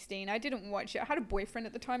was 16. I didn't watch it. I had a boyfriend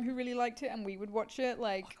at the time who really liked it, and we would watch it.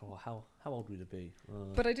 Oh, how old would it be?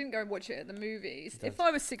 But I didn't go and watch it at the movies. If I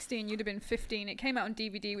was 16, you'd have been 15. It came out on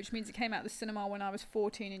DVD, which means it came out at the cinema when I was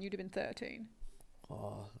 14, and you'd have been 13.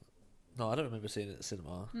 Oh, no, I don't remember seeing it at the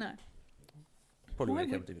cinema. No. Probably Why when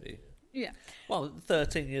it came would- on DVD. Yeah. Well,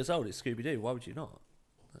 13 years old, it's Scooby-Doo. Why would you not?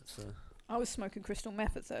 That's I was smoking crystal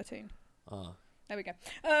meth at 13. ah, There we go.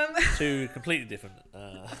 two completely different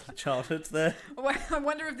childhoods there. I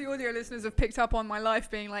wonder if the audio listeners have picked up on my life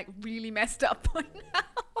being like really messed up by now.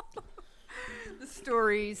 The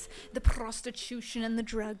stories, the prostitution and the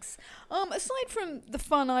drugs. Aside from the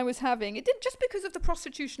fun I was having, it did just because of the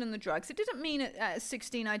prostitution and the drugs. It didn't mean at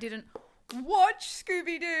 16 I didn't watch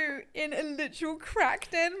Scooby-Doo in a literal crack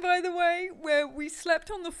den, by the way, where we slept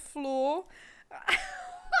on the floor.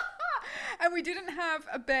 And we didn't have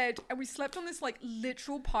a bed, and we slept on this like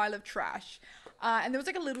literal pile of trash. And there was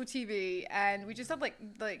like a little TV, and we just had like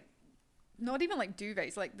not even like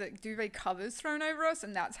duvets, like the duvet covers thrown over us,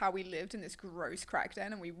 and that's how we lived in this gross crack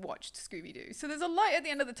den, and we watched Scooby-Doo. So there's a light at the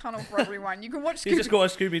end of the tunnel for everyone. You can watch Scooby-Doo. You just got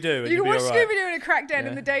to Scooby-Doo. You can watch Scooby-Doo in a crack den,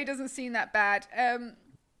 and the day doesn't seem that bad.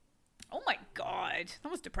 Oh my God,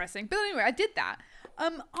 that was depressing. But anyway, I did that.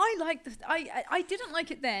 I didn't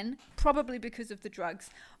like it then, probably because of the drugs.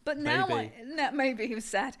 But now maybe he was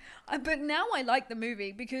sad. But now I like the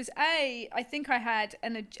movie because I think I had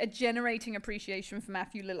a generating appreciation for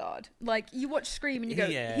Matthew Lillard. Like, you watch Scream and you go,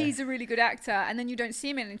 he's a really good actor, and then you don't see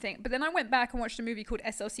him in anything. But then I went back and watched a movie called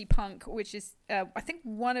SLC Punk, which is I think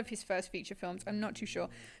one of his first feature films. I'm not too sure.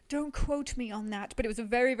 Don't quote me on that, but it was a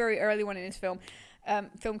very, very early one in his film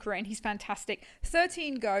career, and he's fantastic.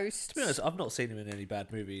 13 Ghosts. To be honest, I've not seen him in any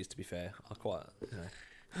bad movies, to be fair. I quite,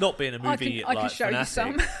 not being a movie I can show fanatic. you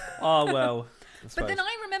some. Oh, well. But then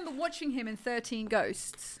I remember watching him in 13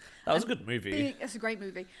 Ghosts. That was a good movie. It's a great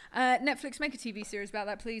movie. Netflix, make a TV series about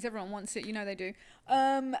that, please. Everyone wants it. You know they do.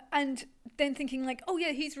 And then thinking like, oh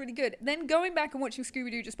yeah, he's really good. Then going back and watching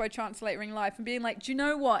Scooby-Doo just by chance later in life and being like, do you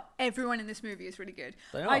know what? Everyone in this movie is really good.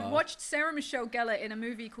 I'd watched Sarah Michelle Gellar in a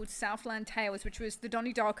movie called Southland Tales, which was the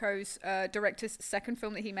Donnie Darko's director's second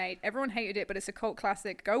film that he made. Everyone hated it, but it's a cult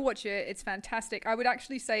classic. Go watch it. It's fantastic. I would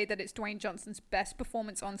actually say that it's Dwayne Johnson's best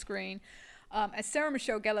performance on screen. As Sarah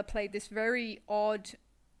Michelle Gellar played this very odd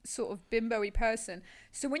sort of bimbo-y person.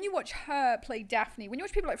 So when you watch her play Daphne, when you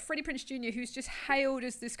watch people like Freddie Prinze Jr., who's just hailed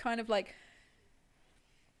as this kind of like,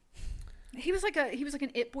 he was like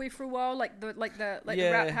an it boy for a while, like the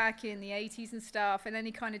Rat Pack in the 80s and stuff, and then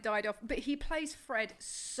he kind of died off. But he plays Fred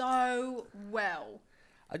so well.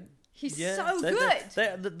 He's so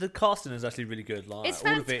good. The casting is actually really good. Like, it's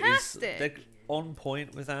all fantastic. Of it is, they're on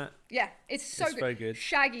point with that. Yeah, it's good. Very good.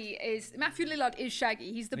 Matthew Lillard is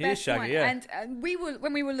Shaggy. He's the he best is Shaggy, one. Yeah. And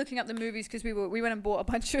when we were looking up the movies, because we went and bought a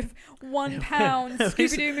bunch of £1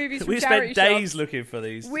 Scooby-Doo movies from charity shops. We spent days looking for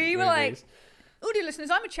these. We were like, audio listeners,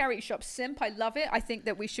 I'm a charity shop simp. I love it. I think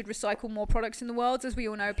that we should recycle more products in the world. As we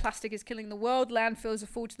all know, plastic is killing the world. Landfills are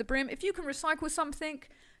full to the brim. If you can recycle something,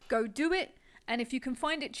 go do it. And if you can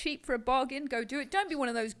find it cheap for a bargain, go do it. Don't be one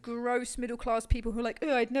of those gross middle-class people who are like,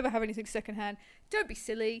 oh, I'd never have anything secondhand. Don't be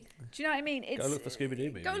silly. Do you know what I mean? Go look for Scooby-Doo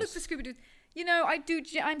movies. Go look for Scooby-Doo. You know,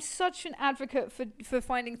 I'm such an advocate for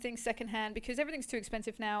finding things secondhand because everything's too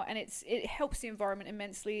expensive now, and it helps the environment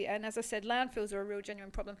immensely. And as I said, landfills are a real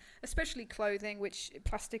genuine problem, especially clothing, which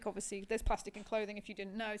plastic, obviously, there's plastic in clothing if you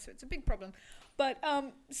didn't know, so it's a big problem. But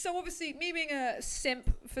so obviously, me being a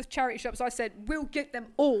simp for charity shops, I said, we'll get them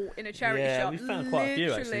all in a charity shop. Yeah, we found quite a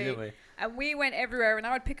few actually, didn't we? And we went everywhere, and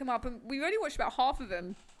I would pick them up, and we only watched about half of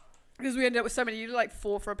them. Because we ended up with so many, you like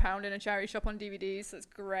 4 for £1 in a charity shop on DVDs, so it's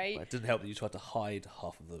great. Well, it didn't help that you tried to hide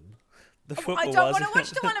half of them. I don't want to watch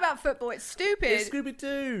the one about football, it's stupid. It's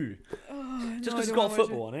Scooby-Doo. Just because it's got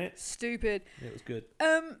football on it. Stupid. Yeah, it was good.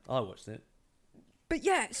 I watched it. But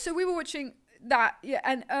yeah, so we were watching that,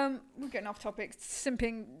 and we're getting off topic,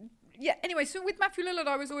 simping. Yeah, anyway, so with Matthew Lillard,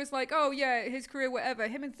 I was always like, oh yeah, his career, whatever.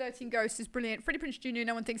 Him in 13 Ghosts is brilliant. Freddie Prinze Jr.,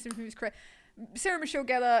 no one thinks of him his career. Sarah Michelle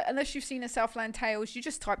Gellar, unless you've seen her Southland Tales, you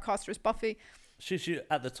just typecast her as Buffy. She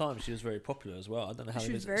at the time she was very popular as well. I don't know how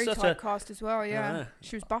she was very typecast as well. Yeah,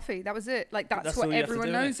 she was Buffy. That was it. Like that's what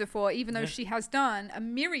everyone knows her for. Even though she has done a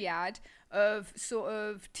myriad of sort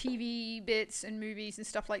of TV bits and movies and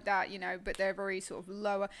stuff like that, you know, but they're very sort of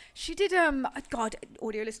lower. She did God,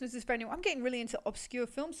 audio listeners, is very new. I'm getting really into obscure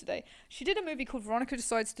films today. She did a movie called Veronica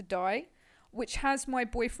Decides to Die, which has my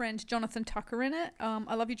boyfriend Jonathan Tucker in it.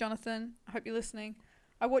 I love you, Jonathan. I hope you're listening.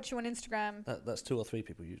 I watch you on Instagram. That's 2 or 3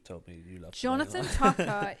 people you told me you love. Jonathan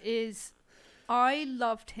Tucker is... I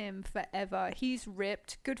loved him forever. He's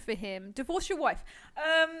ripped. Good for him. Divorce your wife.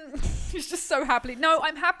 He's just so happily. No,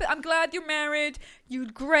 I'm happy. I'm glad you're married. You're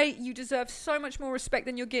great. You deserve so much more respect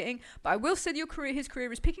than you're getting. But I will say his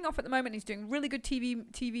career is picking off at the moment. He's doing really good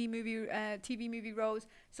TV movie roles.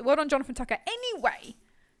 So well done, Jonathan Tucker. Anyway...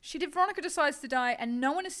 She did Veronica Decides to Die, and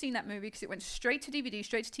no one has seen that movie because it went straight to DVD,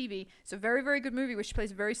 straight to TV. It's a very, very good movie where she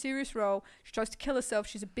plays a very serious role. She tries to kill herself.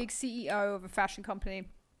 She's a big CEO of a fashion company.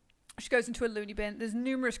 She goes into a loony bin. There's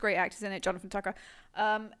numerous great actors in it, Jonathan Tucker.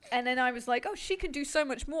 And then I was like, oh, she can do so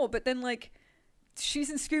much more. But then, like, she's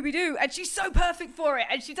in Scooby-Doo, and she's so perfect for it,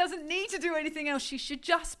 and she doesn't need to do anything else. She should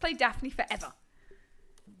just play Daphne forever.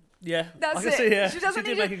 Yeah, that's it. See, yeah. She doesn't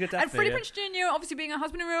need make a good Daphne, and Freddie Prinze Jr., obviously being a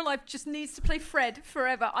husband in real life, just needs to play Fred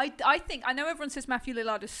forever. I think, I know everyone says Matthew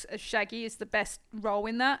Lillard as Shaggy is the best role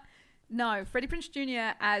in that. No, Freddie Prinze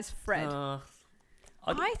Jr. as Fred.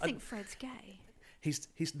 I think Fred's gay.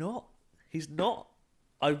 He's not. He's not.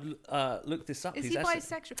 I looked this up. Is He's he actually,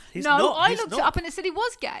 bisexual? He's no, not, I he's looked not. it up and it said he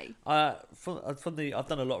was gay. I've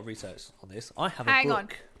done a lot of research on this. I have a Hang book. on.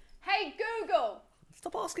 Hey, Google.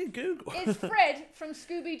 Stop asking Google. Is Fred from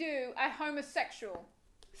Scooby-Doo a homosexual?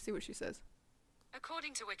 See what she says.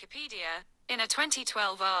 According to Wikipedia, in a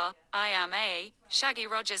 2012 IMA, Shaggy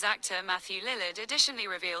Rogers actor Matthew Lillard additionally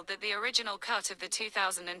revealed that the original cut of the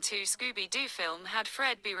 2002 Scooby-Doo film had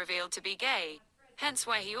Fred be revealed to be gay, hence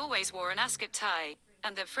why he always wore an ascot tie,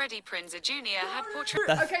 and that Freddie Prinze Jr. had portrayed...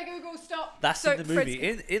 Okay, Google, stop. That's So, in the movie.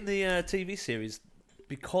 Fred's- In the TV series,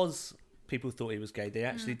 because people thought he was gay, they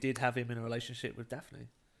actually did have him in a relationship with Daphne.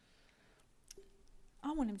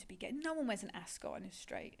 I want him to be gay. No one wears an ascot and is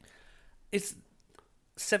straight. It's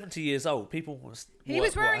 70 years old. People want He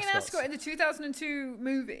was wearing an ascot in the 2002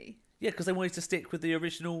 movie. Yeah, because they wanted to stick with the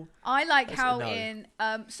original. I like how No. in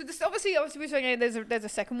so this obviously we're saying there's a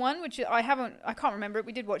second one which I can't remember it.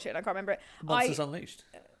 We did watch it and I can't remember it. Monsters Unleashed.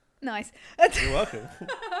 Nice. You're welcome.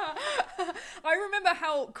 I remember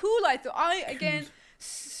how cool I thought.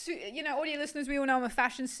 Audio listeners, we all know I'm a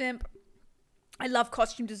fashion simp. I love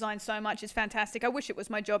costume design so much. It's fantastic. I wish it was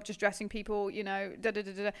my job just dressing people, I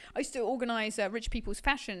used to organise rich people's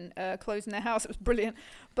fashion clothes in their house. It was brilliant.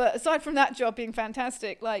 But aside from that job being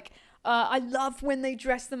fantastic, I love when they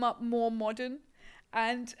dress them up more modern.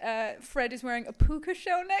 And Fred is wearing a puka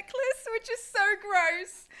shell necklace, which is so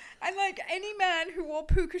gross. And any man who wore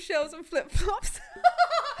puka shells and flip-flops,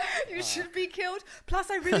 you should be killed. Plus,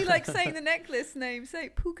 I really like saying the necklace name. Say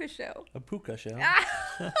puka shell. A puka shell.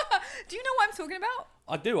 Do you know what I'm talking about?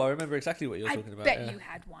 I do. I remember exactly what you're talking about. I bet you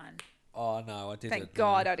had one. Oh, no, I didn't. Thank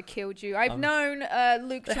God I'd have killed you. I've known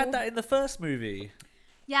Luke. They had that in the first movie.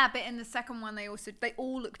 Yeah, but in the second one, they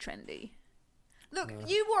all look trendy. Look,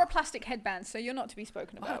 you wore a plastic headband, so you're not to be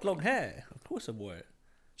spoken about. I had long hair. Of course I wore it.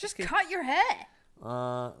 Just cut your hair.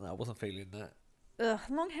 No, I wasn't feeling that. Ugh,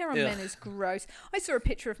 long hair on men is gross. I saw a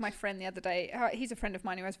picture of my friend the other day. He's a friend of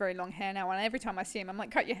mine who has very long hair now, and every time I see him, I'm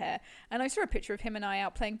like, cut your hair. And I saw a picture of him and I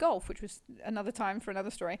out playing golf, which was another time for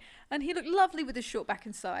another story. And he looked lovely with his short back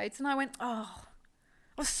and sides. And I went, I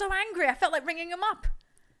was so angry. I felt like ringing him up,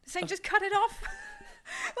 saying, just cut it off.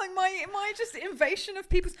 my just invasion of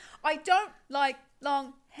people's... I don't like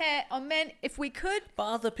long hair on men. If we could... But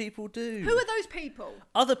other people do. Who are those people?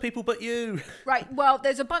 Other people but you. Right, well,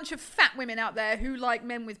 there's a bunch of fat women out there who like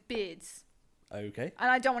men with beards. Okay. And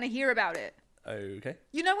I don't want to hear about it. Okay.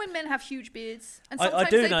 You know when men have huge beards? And I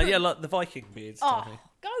do know, like the Viking beards. Oh,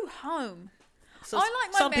 go home. So I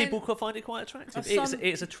like my some men... people could find it quite attractive.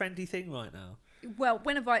 It's a trendy thing right now. Well,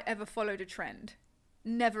 when have I ever followed a trend?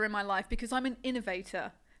 Never in my life, because I'm an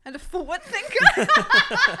innovator and a forward thinker.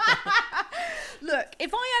 Look,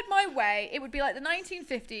 if I had my way, it would be like the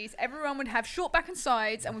 1950s. Everyone would have short back and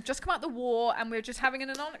sides, and we've just come out the war, and we're just having an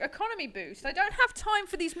economy boost. I don't have time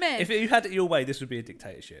for these men. If you had it your way, this would be a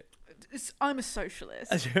dictatorship. I'm a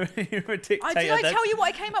socialist. You're a dictator. Did I tell you what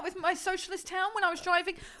I came up with my socialist town when I was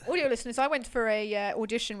driving? Audio listeners, I went for a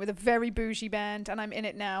audition with a very bougie band, and I'm in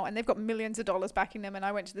it now, and they've got millions of dollars backing them, and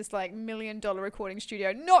I went to this $1 million recording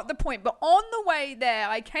studio. Not the point, but on the way there,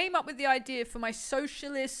 I came up with the idea for my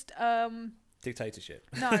socialist... dictatorship.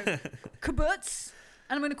 No. Kibbutz.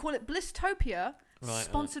 And I'm going to call it Blisstopia, right,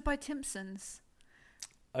 sponsored by Timpsons.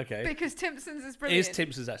 Okay. Because Timpsons is brilliant. Is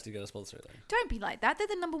Timpsons actually going to sponsor it, though? Don't be like that. They're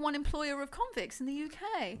the #1 employer of convicts in the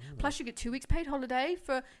UK. Plus, you get 2 weeks paid holiday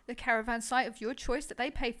for the caravan site of your choice that they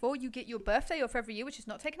pay for. You get your birthday off every year, which is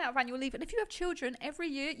not taken out of annual leave. And if you have children, every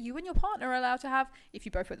year, you and your partner are allowed to have, if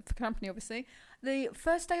you both work for the company, obviously, the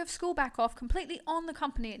first day of school back off completely on the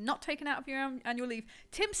company, not taken out of your own annual leave.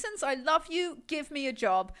 Timpsons, I love you. Give me a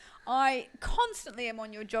job. I constantly am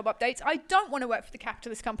on your job updates. I don't want to work for the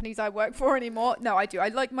capitalist companies I work for anymore. No, I do. I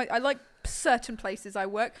like certain places I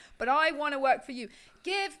work, but I want to work for you.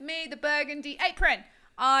 Give me the burgundy apron.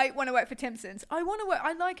 I want to work for Timpsons.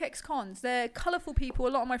 I like ex-cons. They're colourful people. A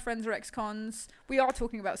lot of my friends are ex-cons. We are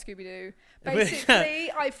talking about Scooby-Doo.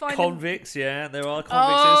 Basically, I find convicts, there are convicts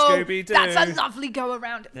in Scooby-Doo. That's a lovely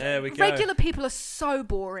go-around. There we go. Regular people are so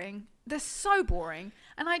boring. They're so boring.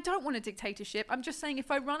 And I don't want a dictatorship. I'm just saying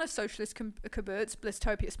if I run a socialist kibbutz,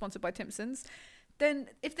 Blisstopia, sponsored by Timpsons, then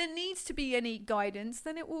if there needs to be any guidance,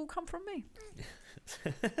 then it will come from me.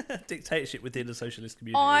 Dictatorship within the socialist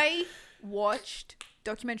community. I watched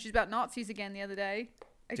documentaries about Nazis again the other day.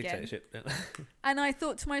 Dictatorship. And I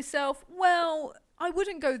thought to myself, well, I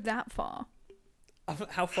wouldn't go that far.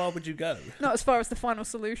 How far would you go? Not as far as The Final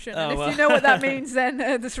Solution. Oh, and if you know what that means, then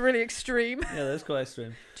that's really extreme. Yeah, that's quite extreme.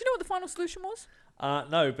 Do you know what The Final Solution was?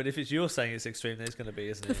 No, but if it's you're saying it's extreme, then it's going to be,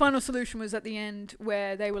 isn't it? The final solution was at the end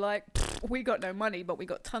where they were like, we got no money, but we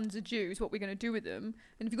got tons of Jews. What are we going to do with them?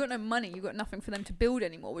 And if you've got no money, you've got nothing for them to build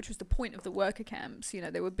anymore, which was the point of the worker camps. You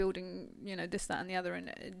know, they were building, you know, this, that, and the other,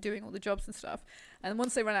 and doing all the jobs and stuff. And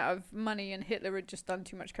once they ran out of money and Hitler had just done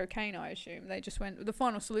too much cocaine, I assume, they just went, the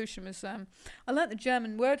final solution was, I learnt the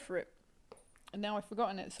German word for it, and now I've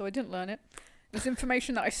forgotten it, so I didn't learn it. It was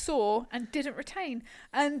information that I saw and didn't retain.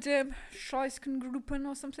 And Scheißengruppen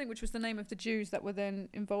or something, which was the name of the Jews that were then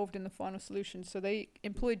involved in the final solution. So they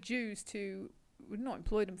employed Jews not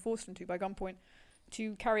employed them, forced them to by gunpoint,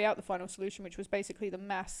 to carry out the final solution, which was basically the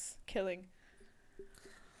mass killing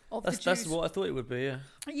of the Jews. That's what I thought it would be, yeah.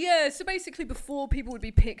 Yeah, so basically before people would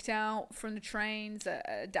be picked out from the trains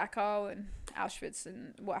at Dachau and Auschwitz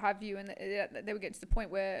and what have you, and they would get to the point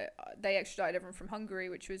where they extradited everyone from Hungary,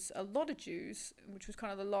 which was a lot of Jews, which was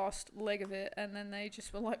kind of the last leg of it, and then they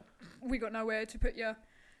just were like, we got nowhere to put you,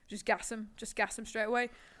 just gas them straight away.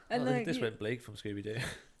 And this went bleak from Scooby-Doo.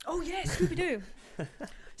 Oh yeah, Scooby-Doo.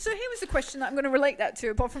 So here was the question that I'm going to relate that to,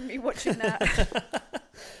 apart from me watching that.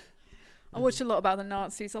 I watch a lot about the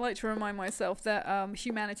Nazis. I like to remind myself that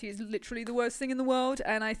humanity is literally the worst thing in the world,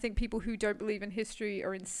 and I think people who don't believe in history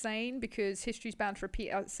are insane, because history's bound to repeat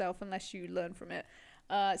itself unless you learn from it.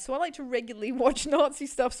 So I like to regularly watch Nazi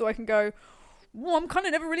stuff so I can go, well, I'm kind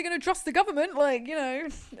of never really going to trust the government. Like, you know,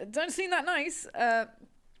 it don't seem that nice.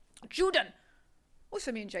 Juden.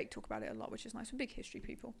 Also, me and Jake talk about it a lot, which is nice. We're big history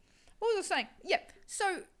people. What was I saying? Yeah,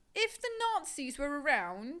 so if the Nazis were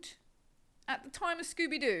around at the time of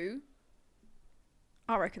Scooby-Doo,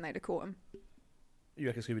 I reckon they'd have caught him. You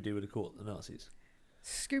reckon Scooby-Doo would have caught the Nazis?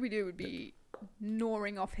 Scooby-Doo would be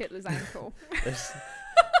gnawing off Hitler's ankle.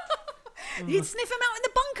 He'd sniff him out in the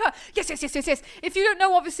bunker. Yes. If you don't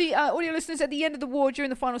know, obviously, audio listeners, at the end of the war, during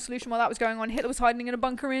the final solution, while that was going on, Hitler was hiding in a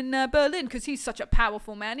bunker in Berlin, because he's such a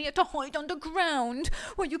powerful man. He had to hide underground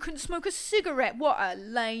where you couldn't smoke a cigarette. What a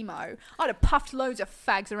lame-o. I'd have puffed loads of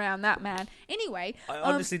fags around that man. Anyway. I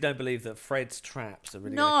honestly don't believe that Fred's traps are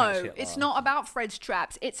really going to catch Hitler. No, it's not about Fred's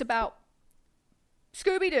traps. It's about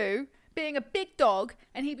Scooby-Doo being a big dog,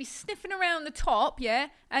 and he'd be sniffing around the top, yeah,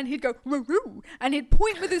 and he'd go roo, and he'd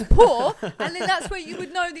point with his paw, and then that's where you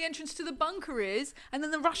would know the entrance to the bunker is, and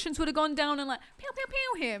then the Russians would have gone down and like pew pew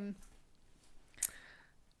pew him.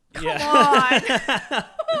 Come on.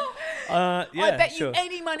 I bet you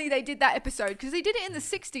any money they did that episode, because they did it in the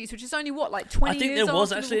 60s, which is only what, like 20 years. I think there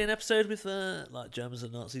was actually an episode with like Germans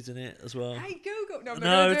and Nazis in it as well. Hey Google,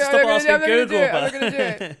 no, stop asking Google. I'm not gonna do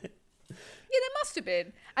it. Yeah, there must have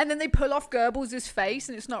been. And then they pull off Goebbels' face,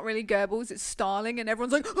 and it's not really Goebbels, it's Stalin, and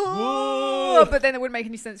everyone's like, oh! But then it wouldn't make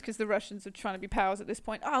any sense because the Russians are trying to be powers at this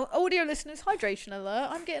point. Oh, audio listeners, hydration alert.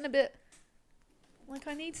 I'm getting a bit like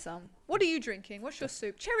I need some. What are you drinking? What's your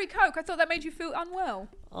soup? Cherry Coke. I thought that made you feel unwell.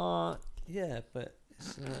 Yeah, but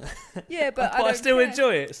it's, yeah, but I still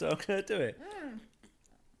enjoy it, so I'm going to do it.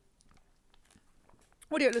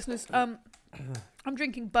 Audio listeners, I'm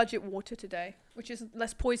drinking budget water today, which is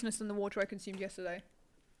less poisonous than the water I consumed yesterday.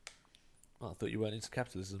 Oh, I thought you weren't into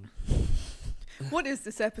capitalism. What is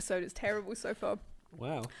this episode? It's terrible so far.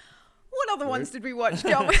 Wow. What other ones did we watch?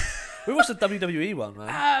 We watched the WWE one, man.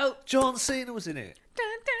 Oh. John Cena was in it.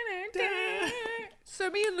 So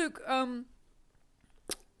me and Luke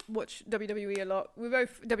watch WWE a lot. We're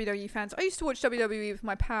both WWE fans. I used to watch WWE with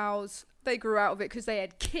my pals. They grew out of it because they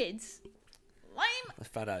had kids. Lame. I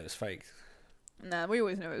found out it was fake. Nah, we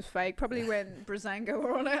always knew it was fake. Probably when Breezango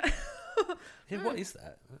were on it. Yeah, what is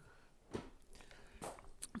that?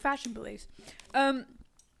 Fashion police. A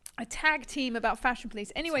tag team about fashion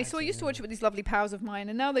police. Anyway, so I used to watch it with these lovely pals of mine,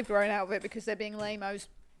 and now they've grown out of it because they're being lame-os.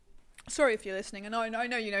 Sorry if you're listening, and I know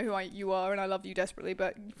you know who you are, and I love you desperately,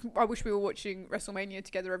 but I wish we were watching WrestleMania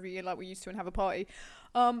together every year like we used to and have a party.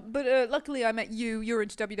 But luckily I met you. You're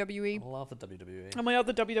into WWE. I love the WWE. And my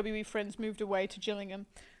other WWE friends moved away to Gillingham.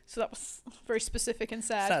 So that was very specific and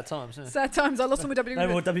sad. Sad times, yeah. Sad times. I lost all my WWE. No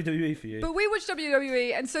more WWE for you. But we watched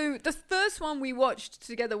WWE, and so the first one we watched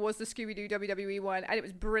together was the Scooby-Doo WWE one, and it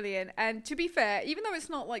was brilliant. And to be fair, even though it's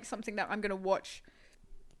not like something that I'm going to watch,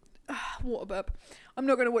 water burp, I'm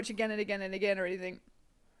not going to watch again and again and again or anything.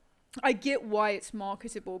 I get why it's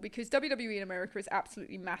marketable, because WWE in America is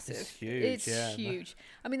absolutely massive. It's huge. It's huge.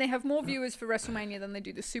 I mean, they have more viewers for WrestleMania than they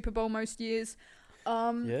do the Super Bowl most years.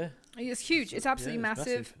 Yeah. It's huge. It's absolutely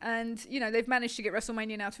massive. And, you know, they've managed to get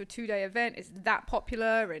WrestleMania now to a 2-day event. It's that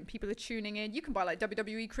popular and people are tuning in. You can buy like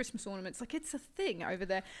WWE Christmas ornaments. Like, it's a thing over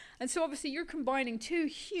there. And so obviously you're combining two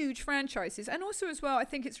huge franchises. And also as well, I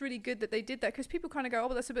think it's really good that they did that, because people kind of go, oh,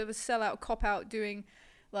 well, that's a bit of a sellout, cop-out doing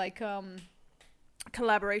like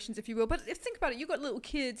collaborations, if you will. But think about it. You've got little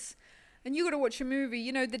kids and you got to watch a movie.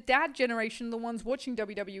 You know, the dad generation, the ones watching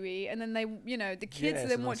WWE, and then they, you know, the kids are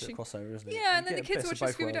then watching. Crossover, isn't it? Yeah, and then the kids are watching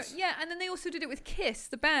Scooby-Doo. Yeah, and then they also did it with Kiss,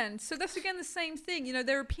 the band. So that's again the same thing. You know,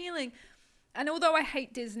 they're appealing. And although I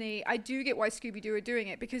hate Disney, I do get why Scooby-Doo are doing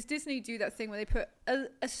it, because Disney do that thing where they put a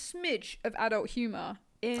smidge of adult humor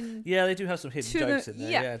in. Yeah, they do have some hidden jokes in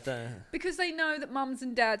there. Yeah, because they know that mums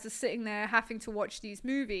and dads are sitting there having to watch these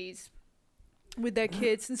movies with their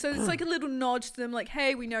kids, and so it's like a little nod to them, like,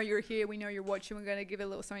 hey, we know you're here, we know you're watching, we're going to give a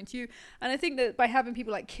little something to you. And I think that by having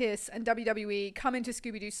people like Kiss and WWE come into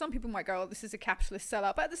Scooby-Doo, some people might go, oh, this is a capitalist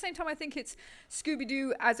sellout, but at the same time I think it's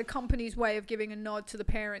Scooby-Doo as a company's way of giving a nod to the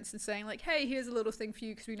parents and saying, like, hey, here's a little thing for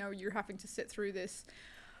you because we know you're having to sit through this.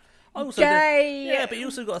 Also, gay, yeah, but you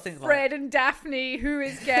also got to think Fred and Daphne, who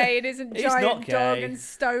is gay and isn't giant dog and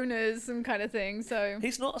stoners and kind of thing. So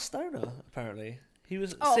he's not a stoner, apparently. He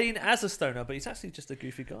was seen as a stoner, but he's actually just a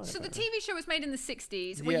goofy guy. So apparently. the TV show was made in the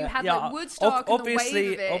 60s, where you had like Woodstock and the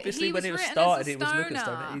wave of it. Obviously, when it was started, it was looking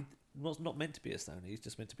stoner. He was not meant to be a stoner. He's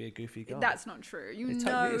just meant to be a goofy guy. That's not true. You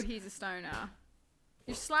know he's a stoner.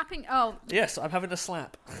 You're slapping. Oh. Yes, I'm having a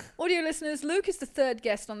slap. Audio listeners, Luke is the third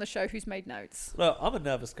guest on the show who's made notes. Look, I'm a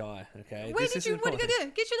nervous guy, okay? What did you do?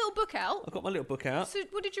 Get your little book out. I've got my little book out. So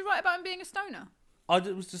what did you write about him being a stoner? I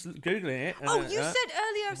was just Googling it. You said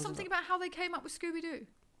earlier something about how they came up with Scooby-Doo.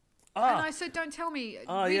 And I said, don't tell me.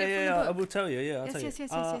 Yeah, I will tell you. Yeah,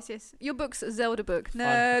 Yes. Your book's a Zelda book,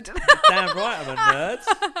 nerd. Damn right, I'm a nerd.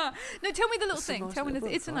 No, tell me the little thing. Tell me the.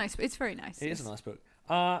 It's a nice. It's very nice. It is a nice book.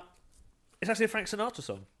 It's actually a Frank Sinatra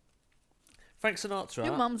song. Frank Sinatra.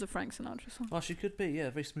 Your mum's a Frank Sinatra song. Oh, she could be. Yeah,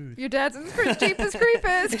 very smooth. Your dad's in Jeepers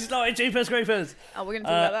Creepers. He's not in Jeepers Creepers. Oh, we're going to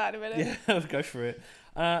talk about that in a minute. Yeah, go for it.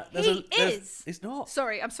 He's not.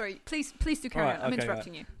 Sorry, I'm sorry. Please do carry on. I'm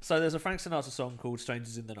interrupting you. So there's a Frank Sinatra song called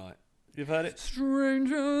 "Strangers in the Night." You've heard it?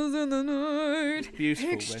 Strangers in the night,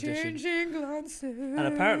 beautiful exchanging rendition. Glances. And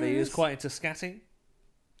apparently he was quite into scatting.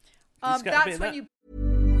 That's when you.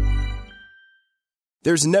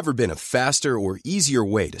 There's never been a faster or easier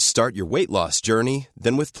way to start your weight loss journey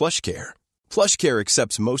than with PlushCare. PlushCare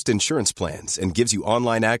accepts most insurance plans and gives you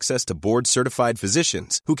online access to board-certified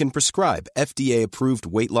physicians who can prescribe FDA-approved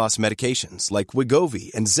weight loss medications like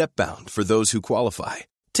Wegovy and Zepbound for those who qualify.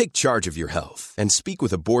 Take charge of your health and speak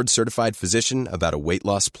with a board-certified physician about a weight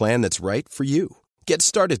loss plan that's right for you. Get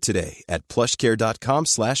started today at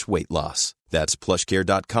plushcare.com/weight-loss. That's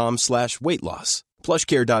plushcare.com/weight-loss.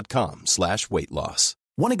 plushcare.com/weight-loss.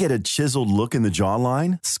 Want to get a chiseled look in the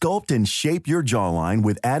jawline? Sculpt and shape your jawline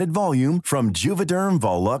with added volume from Juvederm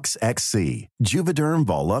Volux XC. Juvederm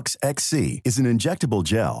Volux XC is an injectable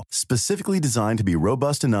gel specifically designed to be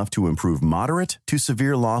robust enough to improve moderate to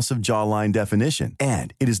severe loss of jawline definition.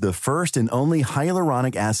 And it is the first and only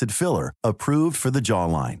hyaluronic acid filler approved for the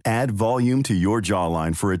jawline. Add volume to your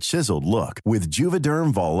jawline for a chiseled look with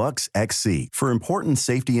Juvederm Volux XC. For important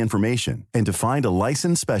safety information and to find a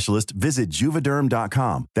licensed specialist, visit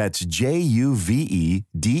juvederm.com. That's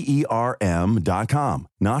JUVEDERM.com.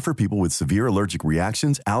 Not for people with severe allergic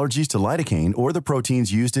reactions, allergies to lidocaine, or the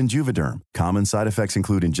proteins used in Juvederm. Common side effects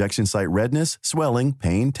include injection site redness, swelling,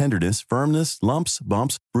 pain, tenderness, firmness, lumps,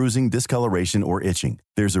 bumps, bruising, discoloration, or itching.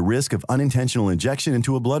 There's a risk of unintentional injection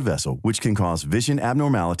into a blood vessel, which can cause vision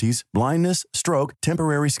abnormalities, blindness, stroke,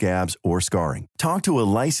 temporary scabs, or scarring. Talk to a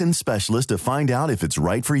licensed specialist to find out if it's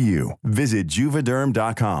right for you. Visit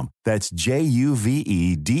Juvederm.com. That's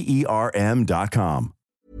JUVEDERM.com.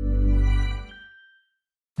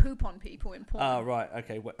 Poop on people in porn. Oh, right.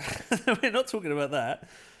 Okay. Well, we're not talking about that.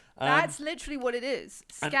 That's literally what it is.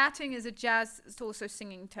 Scatting is a jazz, it's also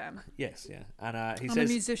singing term. Yes, yeah. And I'm a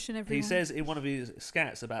musician, everyone. He says in one of his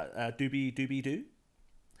scats about Doobie Doobie Doo,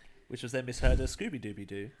 which was then misheard as Scooby Dooby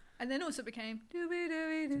Doo. And then also became Doobie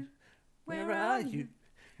Dooby Doo. Where are you?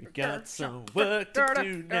 You got some work to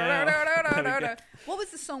do now. What was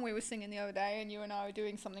the song we were singing the other day? And you and I were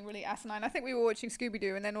doing something really asinine. I think we were watching Scooby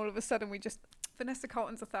Doo, and then all of a sudden we just Vanessa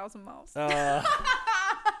Carlton's 1,000 Miles.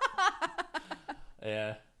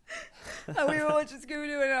 Yeah. And we were watching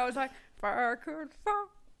Scooby-Doo, and I was like, far could fall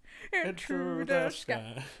into the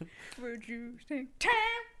sky. Would you think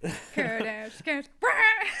time could ask us?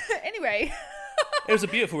 Anyway. It was a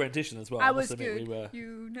beautiful rendition as well. I was good.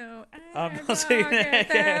 You know, I'm not saying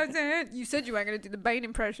that. You said you weren't going to do the Bane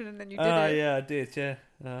impression, and then you did it. Oh, yeah, I did, yeah.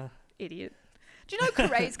 Idiot. Do you know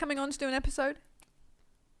Coray's coming on to do an episode?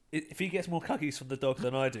 If he gets more cookies from the dog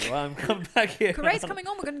than I do, I'm coming back here. Coray's coming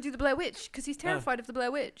on. We're going to do the Blair Witch because he's terrified of the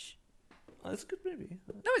Blair Witch. Oh, it's a good movie.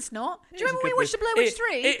 No, it's not. Do you remember when we watched the Blair Witch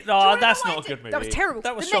 3? No, that's not a good movie. That was terrible.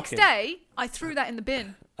 That was shocking. Next day, I threw that in the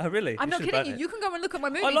bin. Oh, really? I'm not kidding you. You can go and look at my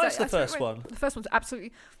movies. I liked the first one. The first one's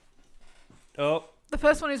absolutely... Oh, The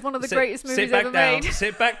first one is one of the greatest movies ever made.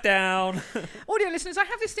 Sit back down. Audio listeners, I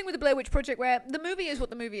have this thing with the Blair Witch Project where the movie is what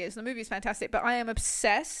the movie is. The movie is fantastic, but I am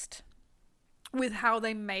obsessed with how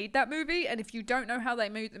they made that movie. And if you don't know how they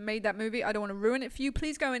made that movie, I don't want to ruin it for you.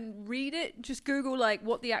 Please go and read it. Just Google like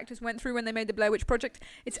what the actors went through when they made the Blair Witch Project.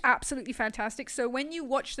 It's absolutely fantastic. So when you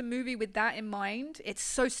watch the movie with that in mind, it's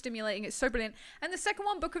so stimulating. It's so brilliant. And the second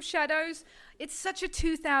one, Book of Shadows, it's such a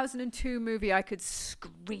 2002 movie. I could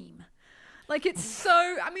scream. Like, it's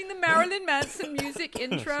so... I mean, the Marilyn Manson music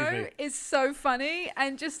intro is so funny.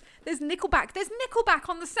 And just... There's Nickelback. There's Nickelback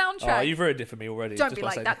on the soundtrack. Oh, you've ruined it for me already. Don't be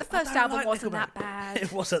like that. The first album wasn't that bad.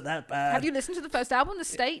 It wasn't that bad. Have you listened to the first album, The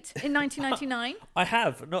State, in 1999? I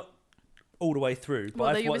have. Not all the way through. But Well,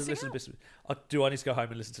 I've you're listened missing to do I need to go home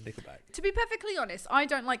and listen to Nickelback? To be perfectly honest, I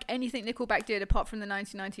don't like anything Nickelback did apart from the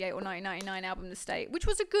 1998 or 1999 album The State, which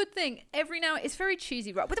was a good thing. Every now it's very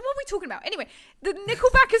cheesy, right? But what are we talking about? Anyway, the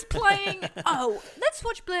Nickelback is playing... Oh, let's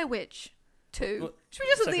watch Blair Witch 2. Well, should we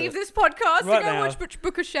just leave this podcast right to go now, watch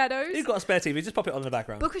Book of Shadows? You've got a spare TV, just pop it on in the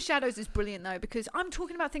background. Book of Shadows is brilliant, though, because I'm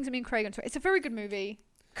talking about things that me and Craig on Twitter. It's a very good movie.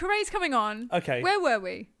 Corray's coming on. Okay. Where were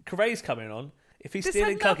we? Coray's coming on. If he's This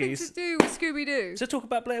stealing had nothing cookies... to do with Scooby-Doo. So talk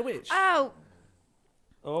about Blair Witch. Ow!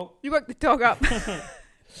 Oh. You woke the dog up.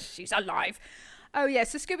 She's alive. Oh, yeah,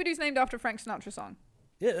 so Scooby-Doo's named after a Frank Sinatra song.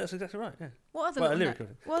 Yeah, that's exactly right. Yeah. What other well, little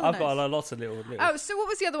I've got lots of little... Oh, so what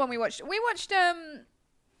was the other one we watched? We watched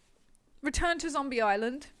Return to Zombie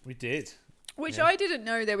Island. We did. Which I didn't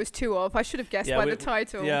know there was two of. I should have guessed by the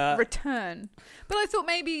title. Yeah. Return. But I thought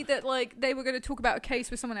maybe that like they were going to talk about a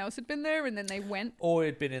case where someone else had been there and then they went. Or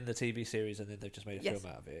it'd been in the TV series and then they've just made a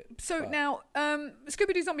film out of it. So now,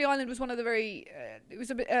 Scooby-Doo Zombie Island was one of the very... it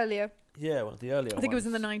was a bit earlier. Yeah, one of the earlier I think ones. it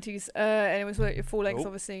was in the 90s. And it was like a full-length,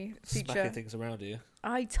 obviously, feature. Smacking things around here.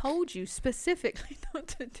 I told you specifically not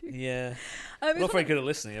to do that. Yeah. I'm not very good at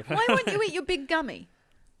listening, apparently. Why won't you eat your big gummy?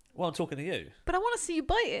 Well, I'm talking to you. But I want to see you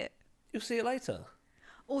bite it. You'll see it later.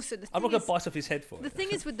 Also, the thing I'm not going to bite off his head for it. The thing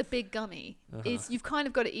is with the big gummy is you've kind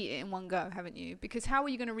of got to eat it in one go, haven't you? Because how are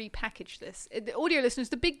you going to repackage this? The audio listeners,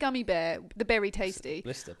 the big gummy bear, the Berry Tasty.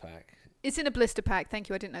 Blister pack. It's in a blister pack. Thank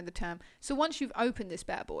you. I didn't know the term. So once you've opened this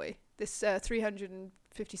bad boy, this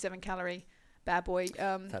 357 calorie bad boy.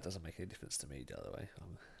 That doesn't make any difference to me, by the way.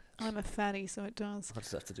 I'm a fatty, so it does. I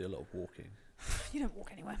just have to do a lot of walking. You don't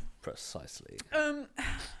walk anywhere. Precisely.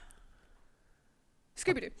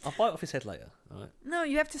 Scooby-Doo. I'll bite off his head later, alright? No,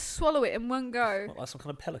 you have to swallow it in one go. Not like some kind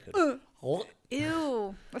of pelican.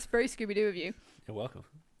 Ew. That's very Scooby-Doo of you. You're welcome.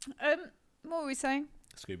 What were we saying?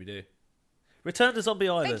 Scooby-Doo. Return to Zombie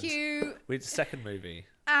Island. Thank you. With the second movie.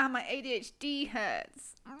 My ADHD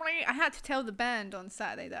hurts. I had to tell the band on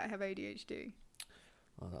Saturday that I have ADHD.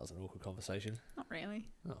 Oh, that was an awkward conversation. Not really.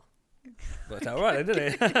 Oh. Worked out right then,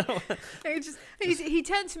 didn't it? He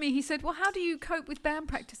turned to me, he said, well, how do you cope with band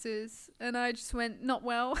practices? And I just went, not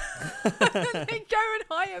well. And they go and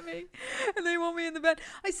hire me. And they want me in the band.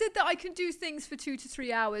 I said that I can do things for 2 to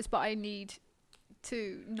 3 hours, but I need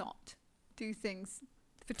to not do things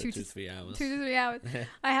for 2 to 3 hours. 2 to 3 hours.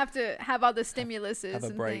 I have to have other stimuluses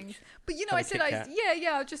and break. Things. But you know, I said,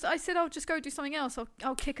 I said I'll just go do something else.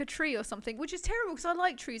 I'll kick a tree or something, which is terrible because I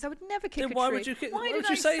like trees. I would never kick a tree. Why would you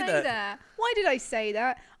say that? Why did I say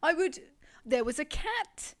that? There was a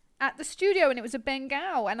cat at the studio and it was a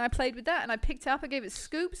Bengal and I played with that and I picked it up. I gave it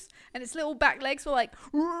scoops and its little back legs were like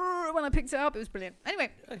when I picked it up. It was brilliant.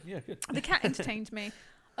 Anyway, the cat entertained me.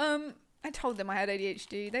 I told them I had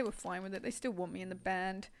ADHD. They were fine with it. They still want me in the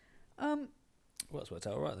band. Well, that's worked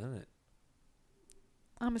out all right then, isn't it?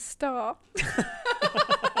 I'm a star.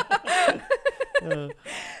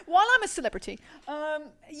 While I'm a celebrity.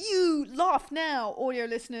 You laugh now, audio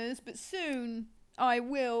listeners, but soon I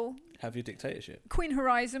will... Have your dictatorship. Queen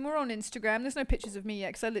Horizon, we're on Instagram. There's no pictures of me yet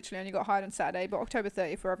because I literally only got hired on Saturday, but October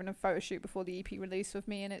 30th we're having a photo shoot before the EP release of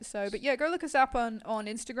me in it. So, but yeah, go look us up on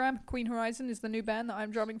Instagram. Queen Horizon is the new band that I'm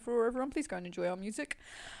drumming for. Everyone, please go and enjoy our music.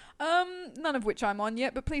 None of which I'm on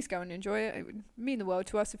yet, but please go and enjoy it. It would mean the world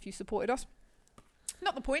to us if you supported us.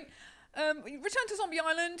 Not the point. Return to Zombie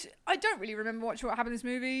Island. I don't really remember what happened in this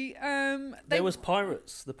movie. There was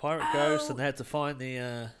pirates, the pirate ghost, and they had to find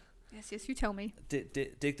the... Yes, you tell me.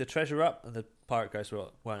 Dig the treasure up, and the pirate ghosts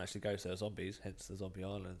weren't actually ghosts, they were zombies, hence the Zombie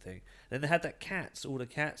Island thing. Then they had all the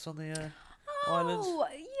cats on the island. Oh,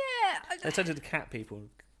 yeah. They turned into cat people and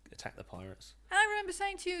attacked the pirates. And I remember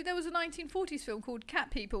saying to you, there was a 1940s film called Cat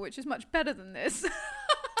People, which is much better than this.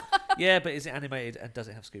 Yeah, but is it animated and does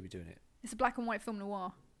it have Scooby doing it? It's a black and white film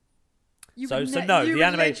noir. No, the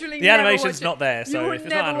animation's not there. So if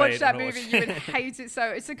it's not animated, watch that movie, you would hate it. So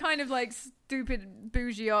it's a kind of like stupid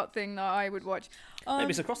bougie art thing that I would watch.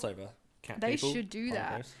 Maybe it's a crossover. They should do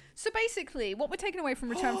that. So basically, what we're taking away from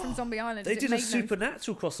Return from Zombie Island They is did a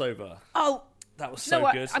Supernatural crossover. Oh, that was you know so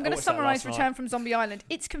what? good. I'm going to watched that summarise last Return night. from Zombie Island.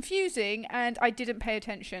 It's confusing, and I didn't pay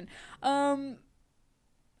attention.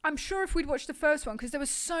 I'm sure if we'd watched the first one, because there were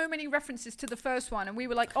so many references to the first one, and we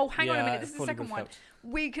were like, oh, hang on a minute, this is the second one.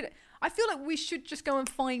 We could. I feel like we should just go and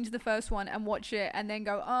find the first one and watch it, and then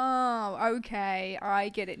go, oh, okay, I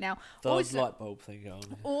get it now. The Also, light bulb thing going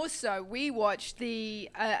on. Also, we watched the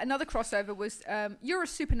another crossover was you're a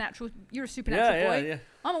supernatural boy. Yeah.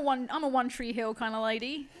 I'm a One Tree Hill kind of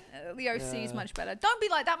lady. The OC is much better. Don't be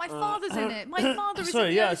like that. My father's in it. My father is in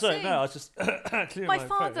the OC. Sorry. No, I was just clearing my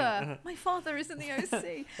throat, yeah. father is in the OC.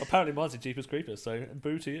 Well, apparently mine's in Jeepers Creepers, so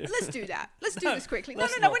boo to you. Let's do that. Let's do this quickly. No.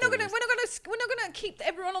 let's We're not not do gonna. this. We're not gonna keep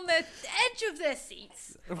everyone on the edge of their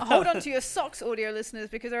seats. Hold on to your socks, audio listeners,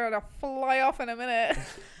 because they're gonna fly off in a minute.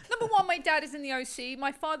 Number one, my dad is in the OC.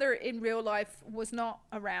 My father in real life was not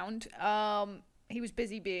around. He was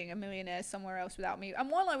busy being a millionaire somewhere else without me.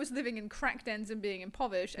 And while I was living in crack dens and being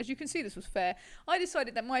impoverished, as you can see, this was fair, I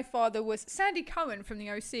decided that my father was Sandy Cohen from the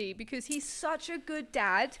OC, because he's such a good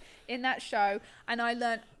dad in that show. And I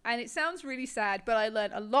learned, and it sounds really sad, but I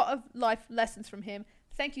learned a lot of life lessons from him.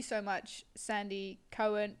 Thank you so much, Sandy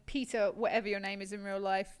Cohen. Peter, whatever your name is in real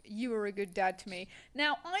life, you were a good dad to me.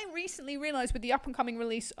 Now, I recently realised with the up-and-coming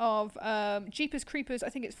release of Jeepers Creepers, I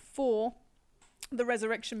think it's 4, the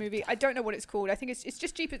Resurrection movie. I don't know what it's called. I think it's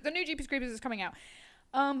just Jeepers. The new Jeepers Creepers is coming out.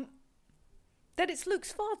 That it's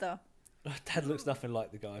Luke's father. Dad looks nothing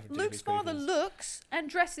like the guy from Luke's Jeepers father Creepers. looks and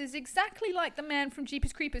dresses exactly like the man from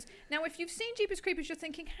Jeepers Creepers. Now, if you've seen Jeepers Creepers, you're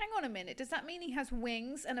thinking, hang on a minute, does that mean he has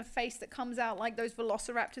wings and a face that comes out like those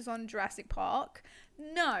velociraptors on Jurassic Park?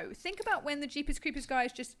 No. Think about when the Jeepers Creepers guy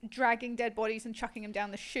is just dragging dead bodies and chucking them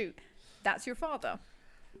down the chute. That's your father.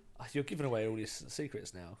 You're giving away all these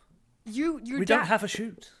secrets now. We don't have a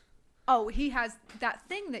shoot. Oh, he has that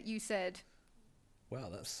thing that you said. Wow,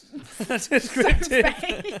 that's descriptive. So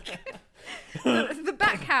fake. the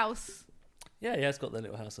back house. Yeah, it's got the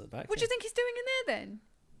little house at the back. What do you think he's doing in there then?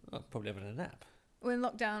 Oh, probably having a nap. Well, in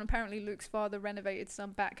lockdown, apparently Luke's father renovated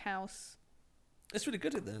some back house. It's really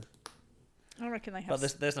good in there. I reckon they have.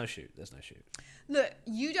 But there's no shoot. Look,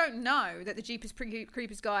 you don't know that the Jeepers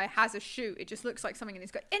Creepers guy has a shoot. It just looks like something in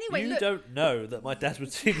his gut. Anyway, you don't know that my dad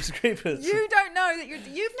was Jeepers Creepers. You don't know that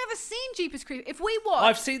you've never seen Jeepers Creepers. If we watch,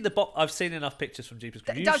 I've seen enough pictures from Jeepers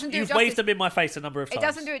Creepers. You've waved them in my face a number of times. It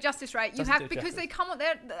doesn't do it justice, right? You have, because they come up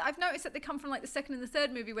there. I've noticed that they come from like the second and the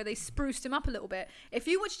third movie where they spruced him up a little bit. If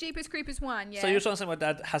you watch Jeepers Creepers 1, yeah. So you're trying to say my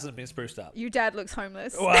dad hasn't been spruced up? Your dad looks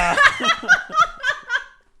homeless. Wow.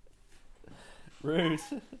 Rude.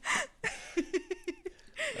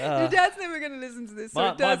 Your dad's never going to listen to this, so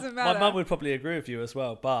it doesn't matter. My mum would probably agree with you as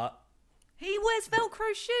well, but he wears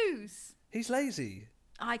Velcro shoes. He's lazy.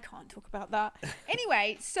 I can't talk about that.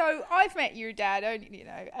 Anyway, so I've met your dad,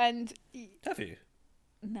 and have you?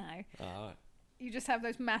 No. Oh, all right. You just have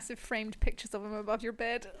those massive framed pictures of him above your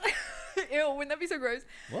bed. Ew, wouldn't that be so gross?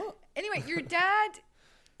 What? Anyway, your dad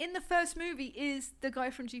in the first movie is the guy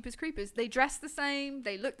from Jeepers Creepers. They dress the same,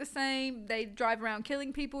 they look the same, they drive around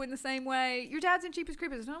killing people in the same way. Your dad's in Jeepers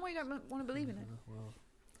Creepers. I don't know why you don't want to believe in it. Well,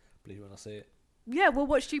 believe it when I see it. Yeah, we'll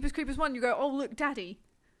watch Jeepers Creepers 1. You go, oh, look, daddy.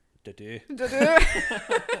 Da-do.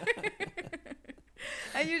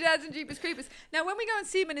 And your dad's in Jeepers Creepers. Now, when we go and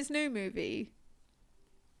see him in his new movie,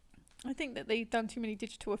 I think that they've done too many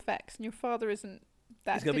digital effects, and your father isn't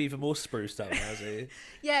that. He's going to be even more spruced up now, is he?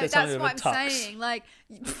 Yeah, that's what I'm saying. Like,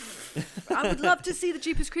 I would love to see the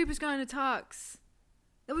Jeepers Creepers guy in a tux.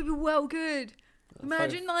 That would be well good.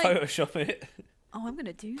 Imagine, Photoshop it. Oh, I'm going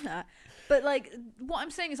to do that. But, like, what I'm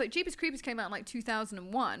saying is, like, Jeepers Creepers came out in, like,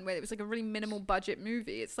 2001, where it was, like, a really minimal budget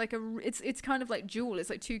movie. It's, like, it's kind of like Jewel. It's,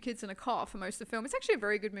 like, 2 kids in a car for most of the film. It's actually a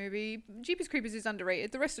very good movie. Jeepers Creepers is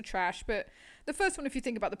underrated. The rest are trash. But the first one, if you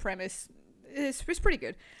think about the premise, it's pretty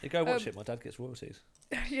good. You go watch it. My dad gets royalties.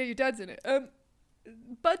 Yeah, your dad's in it.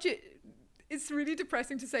 Budget... It's really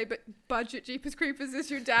depressing to say, but budget Jeepers Creepers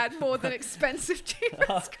is your dad more than expensive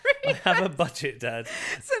Jeepers Creepers. I have a budget dad.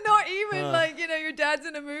 So not even like, your dad's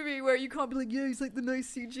in a movie where you can't be like, yeah, he's like the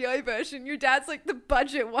nice CGI version. Your dad's like the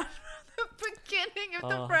budget one from the beginning of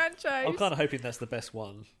the franchise. I'm kind of hoping that's the best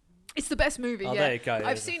one. It's the best movie, yeah. There you go.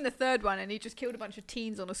 I've seen the third one, and he just killed a bunch of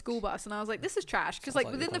teens on a school bus, and I was like, this is trash. Because, like,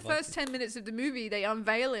 within the first 10 minutes of the movie, they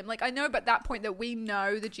unveil him. Like, I know at that point that we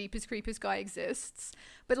know the Jeepers Creepers guy exists,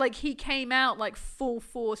 but, like, he came out, like, full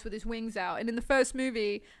force with his wings out. And in the first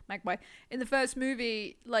movie, Magpie,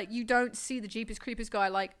 like, you don't see the Jeepers Creepers guy,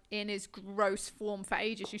 like, in his gross form for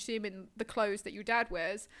ages. You see him in the clothes that your dad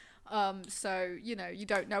wears. So, you know, you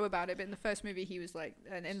don't know about it. But in the first movie, he was like,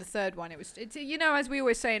 and in the third one, it's you know, as we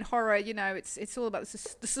always say in horror, you know, it's all about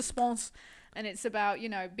the suspense. And it's about, you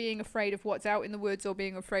know, being afraid of what's out in the woods or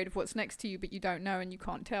being afraid of what's next to you, but you don't know and you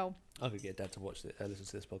can't tell. I'm going to get Dad to watch listen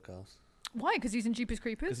to this podcast. Why? Because he's in Jeepers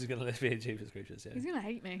Creepers? Because he's going to be in Jeepers Creepers, yeah. He's going to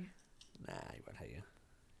hate me. Nah, he won't hate you.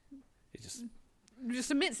 He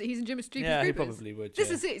just admits that he's in Jeepers Creepers. Yeah, he probably would.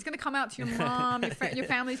 This is it. It's going to come out to your mum. Your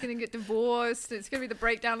family's going to get divorced. It's going to be the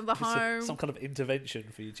breakdown of the home. Some kind of intervention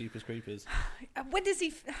for you Jeepers Creepers. When does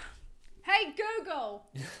he... Hey, Google!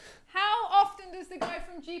 How often does the guy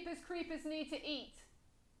from Jeepers Creepers need to eat?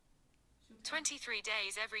 23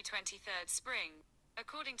 days every 23rd spring.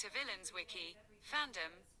 According to Villains Wiki,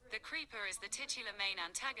 fandom, the Creeper is the titular main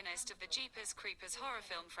antagonist of the Jeepers Creepers horror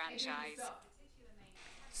film franchise.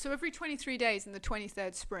 So every 23 days in the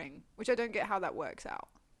 23rd spring, which I don't get how that works out.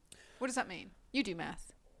 What does that mean? You do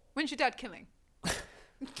math. When's your dad killing?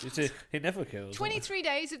 He never kills. 23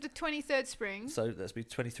 days of the 23rd spring. So that's be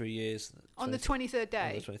 23 years. On the 23rd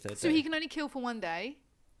day. On the 23rd so day. he can only kill for one day.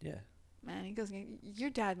 Yeah. Man, he doesn't.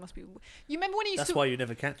 Your dad must be. You remember when he used That's to? why you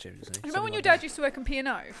never catch him. You remember when your dad used to work in P&O?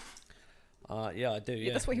 Yeah, I do.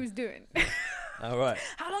 Yeah, that's what he was doing. All right.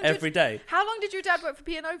 How long? Every day. How long did your dad work for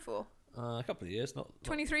P&O for? A couple of years, not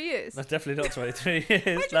 23 years. That's definitely not 23 years. Where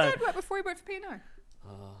did your dad work before he worked for P&O?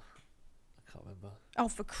 I can't remember. Oh,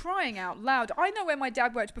 for crying out loud! I know where my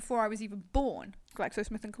dad worked before I was even born.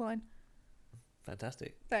 GlaxoSmithKline.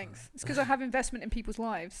 Fantastic. Thanks. It's because I have investment in people's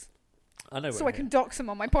lives. I know. So I can dox him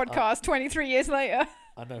on my podcast 23 years later.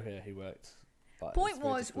 I know where he worked. Point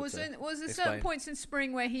was there certain points in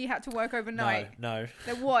spring where he had to work overnight? No.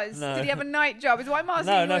 There was. No. Did he have a night job? Is what I'm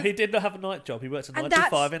asking. No, he did not have a night job. He worked a 9 to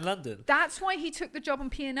 5 in London. That's why he took the job on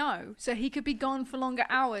P&O, so he could be gone for longer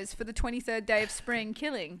hours for the 23rd day of spring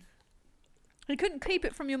killing. He couldn't keep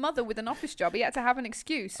it from your mother with an office job. He had to have an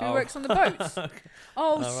excuse. So he works on the boats. Okay.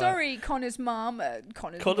 Oh, sorry, Connor's mum.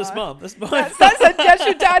 Connor's mum. That's mine. That's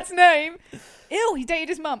your dad's name. Ew, he dated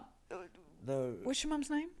his mum. No. What's your mum's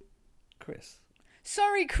name? Chris.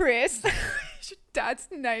 Sorry, Chris. Your dad's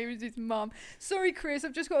name is his mum. Sorry, Chris.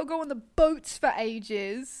 I've just got to go on the boats for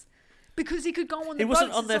ages. Because he could go on the boats. He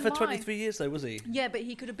wasn't on there for 23 years, though, was he? Yeah, but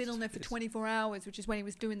he could have been on there for 24 hours, which is when he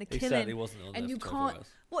was doing the killing. He certainly wasn't on there for 24 hours.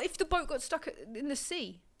 What if the boat got stuck in the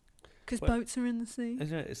sea? Because boats are in the sea.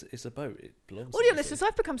 It's a boat. It belongs Audio to the listeners, sea.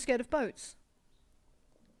 I've become scared of boats.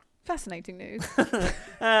 Fascinating news.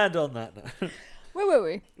 And on that note. Where were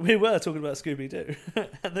we? We were talking about Scooby-Doo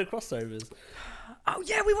and the crossovers. Oh,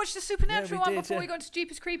 yeah, we watched the Supernatural one before we got to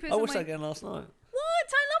Jeepers Creepers. I watched that again last night. What?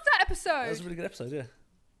 I love that episode. That was a really good episode, yeah.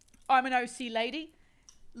 I'm an OC lady.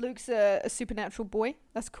 Luke's a Supernatural boy.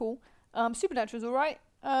 That's cool. Supernatural's all right.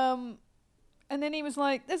 And then he was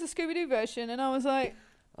like, there's a Scooby-Doo version. And I was like...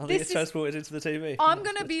 I think it's transported into the TV. I'm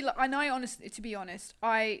going to be... to be honest,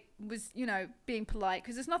 I was, being polite.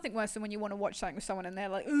 Because there's nothing worse than when you want to watch something with someone and they're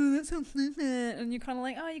like, oh, that's something. And you're kind of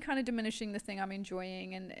like, oh, you're kind of diminishing the thing I'm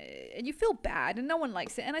enjoying. And you feel bad. And no one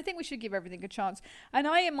likes it. And I think we should give everything a chance. And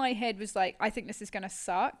I, in my head, was like, I think this is going to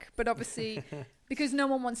suck. But obviously... because no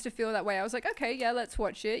one wants to feel that way. I was like, okay, yeah, let's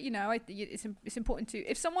watch it. It's important to...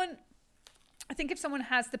 If someone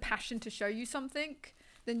has the passion to show you something...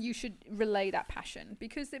 then you should relay that passion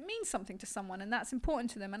because it means something to someone and that's important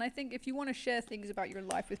to them. And I think if you want to share things about your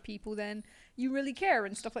life with people, then you really care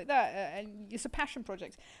and stuff like that. And it's a passion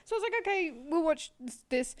project. So I was like, okay, we'll watch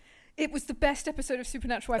this. It was the best episode of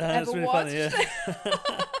Supernatural I've ever really watched. Funny,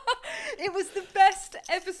 yeah. It was the best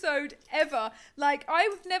episode ever. Like,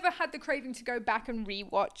 I've never had the craving to go back and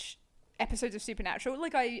rewatch episodes of Supernatural.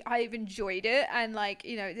 Like, I've enjoyed it and like,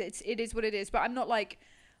 it is what it is. But I'm not like...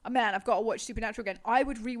 oh, man, I've got to watch Supernatural again. I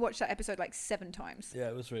would rewatch that episode like 7 times. Yeah,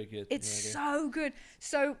 it was really good. It's so good.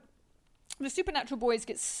 So the Supernatural boys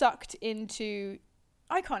get sucked into...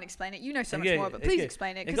 I can't explain it. You know so much more, but please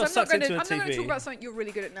explain it. Because I'm not going to talk about something you're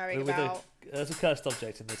really good at knowing about. There's a cursed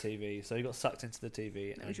object in the TV, so he got sucked into the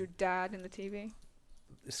TV. That was your dad in the TV.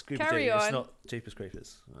 Carry on. It's not Jeepers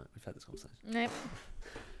Creepers. Right, we've had this conversation. Nope.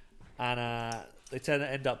 And they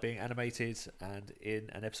end up being animated and in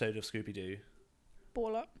an episode of Scooby-Doo.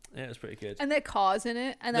 Baller. Yeah, it was pretty good. And their cars in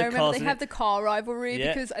it. And I remember they have the car rivalry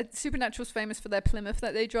because Supernatural's famous for their Plymouth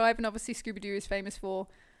that they drive, and obviously Scooby-Doo is famous for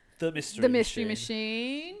the Mystery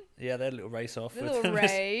Machine. Yeah, their little race off.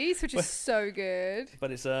 Which is so good.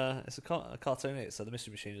 But it's a cartoon, so the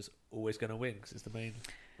Mystery Machine is always going to win because it's the main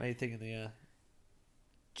thing in the.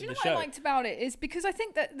 Do you know what I liked about it is because I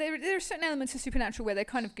think that there are certain elements of Supernatural where they're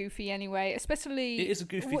kind of goofy anyway, especially. It is a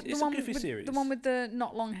goofy. It's a goofy series. The one with the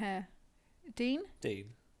not long hair. Dean.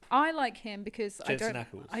 I like him because Jensen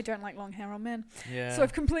Ackles. I don't like long hair on men. Yeah. So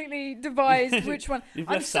I've completely devised which one.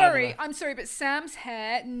 I'm sorry, but Sam's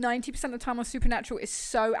hair 90% of the time on Supernatural is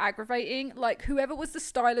so aggravating. Like whoever was the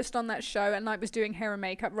stylist on that show and like was doing hair and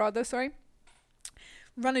makeup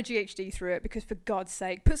run a GHD through it, because for God's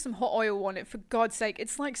sake, put some hot oil on it, for God's sake.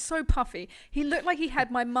 It's like so puffy. He looked like he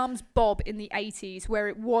had my mum's bob in the 80s, where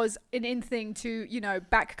it was an in thing to, you know,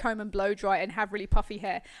 back comb and blow dry and have really puffy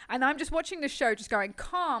hair. And I'm just watching the show just going,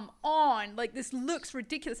 come on, like this looks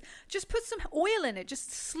ridiculous. Just put some oil in it,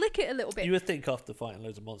 just slick it a little bit. You would think after fighting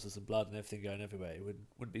loads of monsters and blood and everything going everywhere, it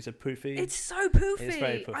wouldn't be so poofy. It's so poofy. It's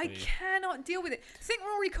very poofy. I cannot deal with it. Think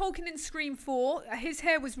Rory Culkin in Scream 4. His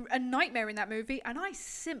hair was a nightmare in that movie, and I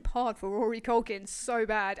simp hard for Rory Culkin so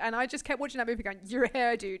bad, and I just kept watching that movie going, your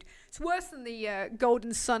hair, dude. It's worse than the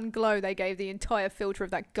golden sun glow they gave the entire filter of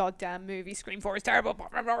that goddamn movie. Scream 4 is terrible,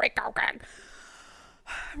 but Rory Culkin.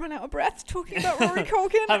 I run out of breath talking about Rory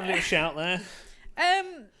Culkin. Have a little shout there.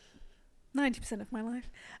 90% of my life.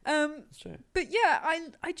 That's true. But yeah,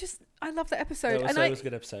 I love that episode. It was a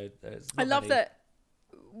good episode. I love that.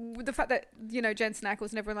 The fact that, you know, Jensen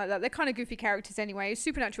Ackles and everyone like that, they're kind of goofy characters anyway.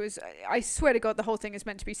 Supernatural is, I swear to God, the whole thing is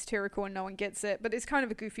meant to be satirical and no one gets it, but it's kind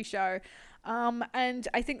of a goofy show. And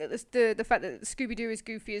I think that the fact that Scooby-Doo is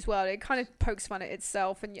goofy as well, it kind of pokes fun at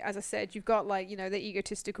itself. And as I said, you've got like, you know, the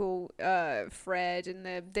egotistical Fred and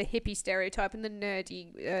the hippie stereotype and the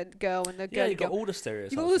nerdy girl and the girl. Yeah, you've got all the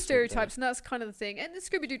stereotypes. You've got all the stereotypes, and that's kind of the thing. And the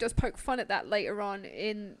Scooby-Doo does poke fun at that later on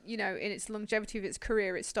in, you know, in its longevity of its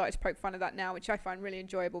career. It started to poke fun at that now, which I find really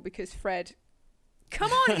enjoyable, because Fred... Come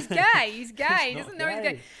on, he's gay. He's gay. He doesn't know he's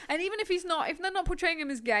gay. And even if he's not, if they're not portraying him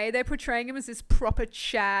as gay, they're portraying him as this proper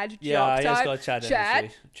Chad jock type. Yeah, he's got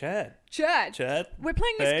Chad. We're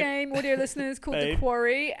playing this game, audio listeners, called The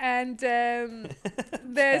Quarry, and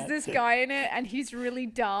there's this guy in it, and he's really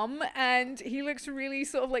dumb, and he looks really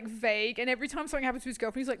sort of like vague, and every time something happens to his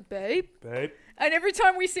girlfriend, he's like, babe. And every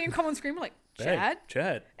time we see him come on screen, we're like,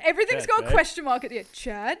 Chad. Everything's got a question mark at the end.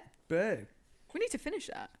 Chad. Babe. We need to finish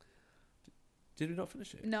that. Did we not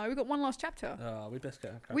finish it? No, we got one last chapter. Oh, we best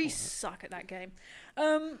get. We suck at that game.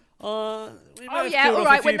 All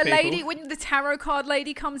right. When the tarot card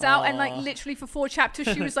lady comes out, and like literally for 4 chapters,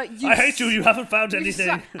 she was like, "I hate you. You haven't found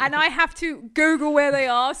anything." And I have to Google where they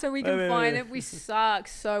are so we can find it. We suck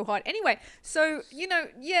so hard. Anyway, so you know,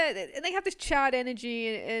 yeah, they have this Chad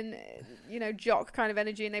energy and you know, jock kind of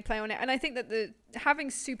energy, and they play on it. And I think that having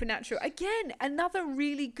Supernatural, again, another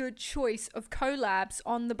really good choice of collabs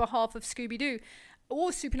on the behalf of Scooby-Doo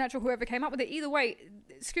or Supernatural, whoever came up with it. Either way,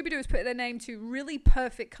 Scooby-Doo has put their name to really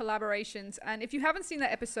perfect collaborations. And if you haven't seen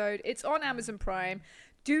that episode, it's on Amazon Prime.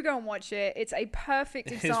 Do go and watch it. It's a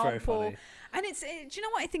perfect example. It's very funny. And do you know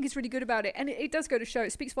what I think is really good about it? And it does go to show,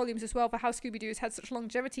 it speaks volumes as well for how Scooby-Doo has had such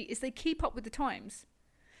longevity, is they keep up with the times.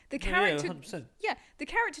 The character, 100%. Yeah, the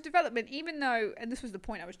character development, even though, and this was the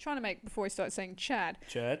point I was trying to make before I started saying Chad.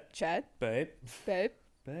 Babe.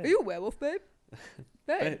 Are you a werewolf, babe?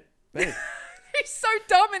 Babe. He's so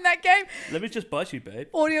dumb in that game. Let me just bite you, babe.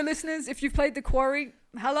 Audio listeners, if you've played The Quarry,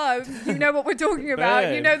 hello, you know what we're talking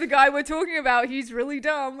about. You know the guy we're talking about. He's really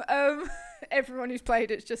dumb. Everyone who's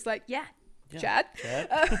played it's just like, Chad.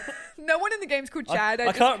 No one in the game's called Chad.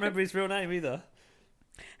 I can't remember his real name either.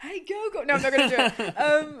 Hey, go. No, I'm not going to do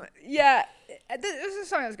it. Yeah. This is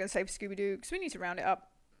something I was going to say for Scooby-Doo, because we need to round it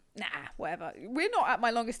up. Nah, whatever. We're not at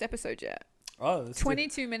my longest episode yet. Oh,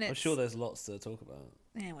 22 minutes. I'm sure there's lots to talk about.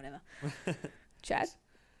 Yeah, whatever. Chad?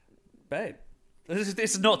 Babe. This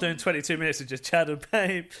is not doing 22 minutes of just Chad and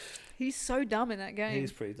babe. He's so dumb in that game.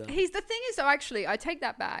 He's pretty dumb. The thing is, though, actually, I take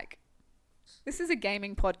that back. This is a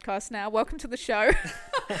gaming podcast now. Welcome to the show.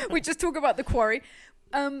 We just talk about The Quarry.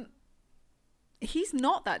 He's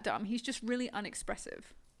not that dumb. He's just really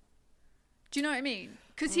unexpressive. Do you know what I mean?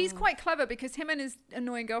 Because he's quite clever, because him and his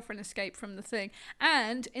annoying girlfriend escape from the thing.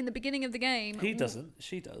 And in the beginning of the game... He doesn't.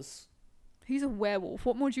 She does. He's a werewolf.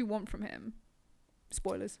 What more do you want from him?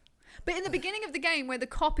 Spoilers. But in the beginning of the game, where the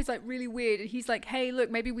cop is like really weird, and he's like, hey, look,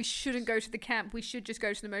 maybe we shouldn't go to the camp. We should just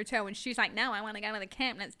go to the motel. And she's like, no, I want to go to the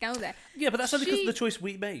camp. Let's go there. Yeah, but that's only because of the choice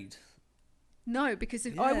we made. No, because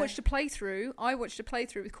if I watched a playthrough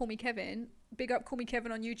with Call Me Kevin. Big up Call Me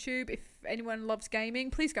Kevin on YouTube. If anyone loves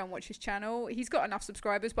gaming, please go and watch his channel. He's got enough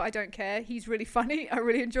subscribers, but I don't care. He's really funny. I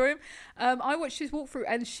really enjoy him. I watched his walkthrough,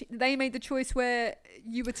 and they made the choice where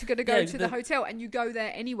you were to go to the hotel, and you go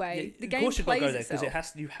there anyway. The game plays itself. Of course you've got to go there, because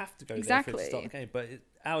you have to go there for it to start the game. But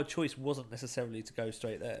our choice wasn't necessarily to go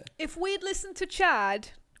straight there. If we'd listened to Chad,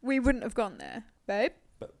 we wouldn't have gone there, babe.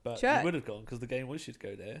 But you would have gone, because the game wants you to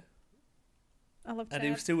go there. I love Chad.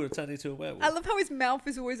 And he still would have turned into a werewolf. I love how his mouth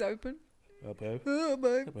is always open. Oh, babe. Oh,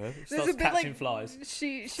 babe. Oh, babe. It There's starts a bit catching like flies.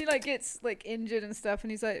 she like gets like injured and stuff,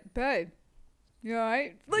 and he's like, babe, you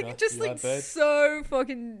alright? Like Yeah, just you like alright, babe? so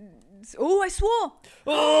fucking. Oh, I swore.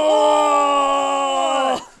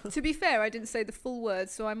 Oh! To be fair, I didn't say the full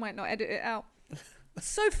words, so I might not edit it out.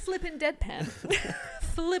 So flippin' deadpan.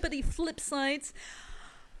 Flippity flip sides.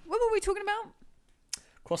 What were we talking about?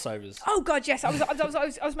 Crossovers. Oh god, yes. I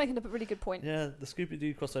was making up a really good point. Yeah, the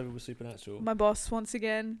Scooby-Doo crossover with Supernatural. My boss, once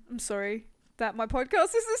again, I'm sorry that my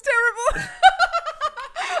podcast is this terrible.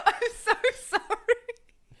 I'm so sorry.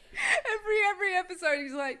 Every episode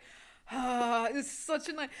he's like, it's such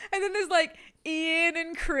a nice. And then there's like Ian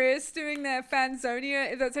and Chris doing their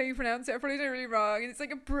Fanzonia, if that's how you pronounce it. I probably did it really wrong. And it's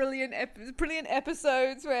like a brilliant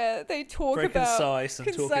episodes where they talk Very about concise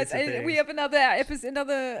and talking to things. we have another episode,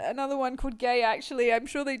 another one called Gay. Actually, I'm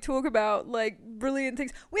sure they talk about like brilliant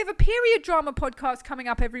things. We have a period drama podcast coming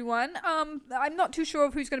up, everyone. I'm not too sure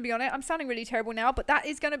of who's going to be on it. I'm sounding really terrible now, but that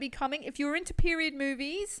is going to be coming. If you're into period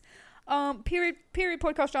movies, period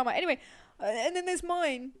podcast drama. Anyway, and then there's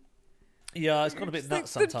mine. Yeah, it's gone a bit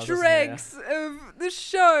nuts Like sometimes. the dregs of the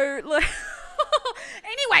show. Like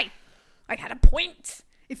anyway, I had a point.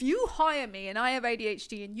 If you hire me and I have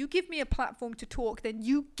ADHD and you give me a platform to talk, then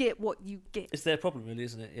you get what you get. It's their problem, really,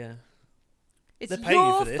 isn't it? Yeah. It's They're paying you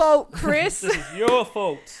your for this. fault, Chris. This is your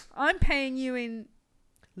fault. I'm paying you in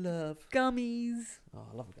Love. gummies. Oh,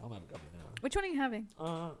 I love it. I'm having a gummy now. Which one are you having?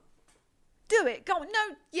 Do it. Go on.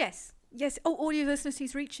 No. Yes. Oh, audio listeners,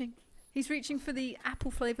 he's reaching. He's reaching for the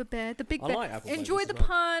apple flavour bear, the big I bear. like apple Enjoy flavours the as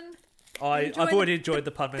well. pun. I've already enjoyed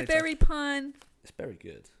the pun many The berry pun. It's very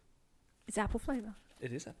good. It's apple flavour.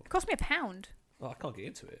 It is apple. It cost me £1. Oh, I can't get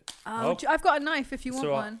into it. I've got a knife if you want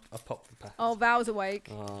one. I popped the pack. Oh, Val's awake.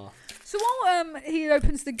 Oh. So while he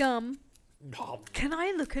opens the gum, can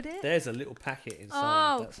I look at it? There's a little packet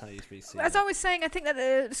inside. Oh. That's how you see As it. I was saying, I think that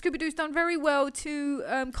Scooby-Doo's done very well to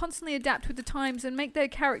constantly adapt with the times and make their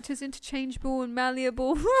characters interchangeable and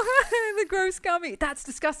malleable. The gross gummy. That's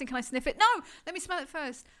disgusting. Can I sniff it? No! Let me smell it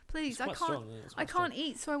first. Please. It's I quite can't strong, yeah, it's I quite can't strong.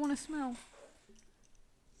 eat, so I want to smell.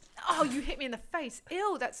 Oh, you hit me in the face.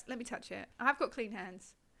 Ew, let me touch it. I have got clean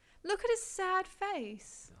hands. Look at his sad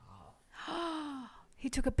face. He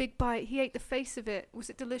took a big bite. He ate the face of it. Was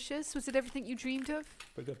it delicious? Was it everything you dreamed of?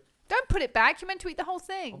 Pretty good. Don't put it back. You're meant to eat the whole I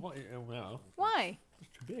thing. might eat it now. Why? It's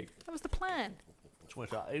too big. That was the plan.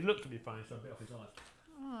 It looked to be funny, so I bit off his eyes.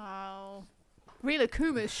 Oh. Rila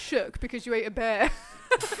Kuma's shook because you ate a bear.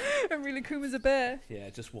 And Rila Kuma's a bear. Yeah,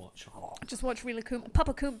 just watch. Oh. Just watch Rila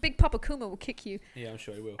Kuma. Big Papa Kuma will kick you. Yeah, I'm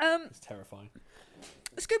sure he will. It's terrifying.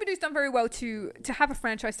 Scooby-Doo's done very well to have a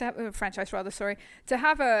franchise, to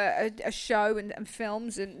have a show and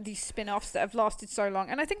films and these spin-offs that have lasted so long.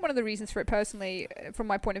 And I think one of the reasons for it personally, from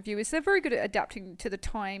my point of view, is they're very good at adapting to the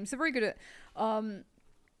times. They're very good at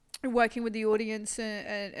working with the audience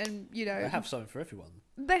and you know. They have something for everyone.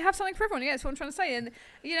 They have something for everyone, yeah, that's what I'm trying to say. And,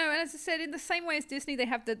 you know, and as I said, in the same way as Disney, they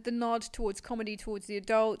have the nod towards comedy, towards the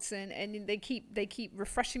adults, and they keep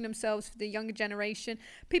refreshing themselves for the younger generation.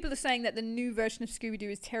 People are saying that the new version of Scooby-Doo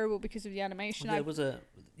is terrible because of the animation. Well, they've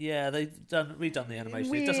redone the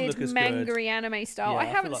animation. Weird, It doesn't look as mangery good. anime style. Yeah, I I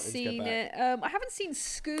feel haven't like they need to go seen it. I haven't seen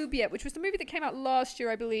Scooby yet, which was the movie that came out last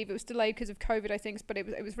year, I believe. It was delayed because of COVID, I think, but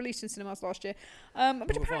it was released in cinemas last year.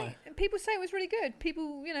 But apparently, people say it was really good.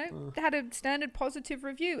 People, you know, had a standard positive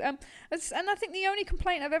review. And I think the only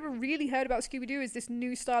complaint I've ever really heard about Scooby-Doo is this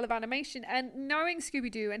new style of animation. And knowing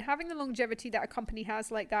Scooby-Doo and having the longevity that a company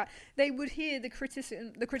has like that, they would hear the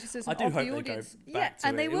criticism I do of hope the they audience. go back to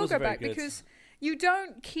and they it. It will was go very back good. because you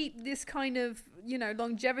don't keep this kind of, you know,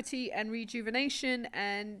 longevity and rejuvenation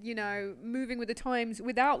and, you know, moving with the times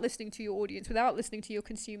without listening to your audience, without listening to your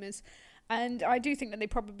consumers. And I do think that they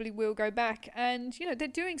probably will go back. And, you know, they're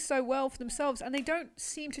doing so well for themselves and they don't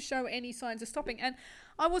seem to show any signs of stopping. And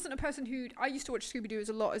I wasn't a person I used to watch Scooby-Doo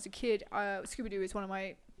a lot as a kid. Scooby-Doo is one of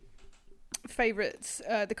my favourites,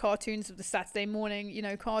 the cartoons of the Saturday morning, you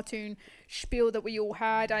know, cartoon spiel that we all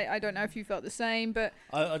had. I don't know if you felt the same, but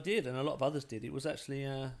I did, and a lot of others did. It was actually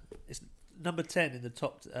it's number 10 in the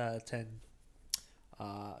top 10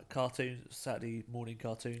 cartoon Saturday morning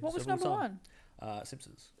cartoons. What was of all number time. one?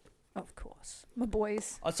 Simpsons. Of course, my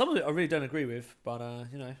boys. Some of it I really don't agree with, but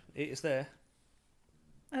you know, it's there.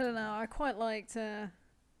 I don't know. I quite liked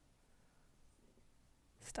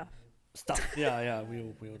stuff. Yeah. We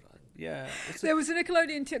all. Yeah. There was a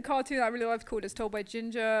Nickelodeon cartoon I really loved called As Told by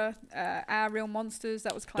Ginger, Our Real Monsters.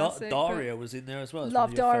 That was classic. Daria was in there as well.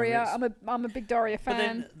 Love Daria. I'm a big Daria fan. But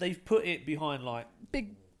then they've put it behind like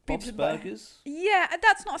big Bob's Burgers. Yeah,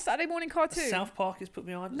 that's not a Saturday morning cartoon. South Park has put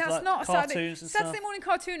me on. That's like not a cartoons and Saturday stuff. morning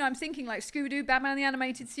cartoon. I'm thinking like Scooby-Doo, Batman the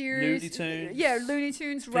Animated Series. Looney Tunes. Yeah, Looney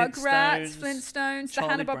Tunes, Rugrats, Flintstones, the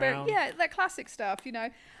Hanna-Barbera. Yeah, that classic stuff, you know.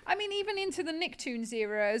 I mean, even into the Nicktoons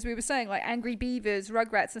era, as we were saying, like Angry Beavers,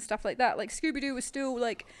 Rugrats and stuff like that. Like Scooby-Doo was still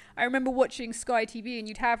like, I remember watching Sky TV and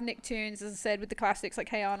you'd have Nicktoons, as I said, with the classics like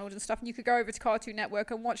Hey Arnold and stuff. And you could go over to Cartoon Network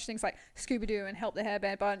and watch things like Scooby-Doo and Help the Hair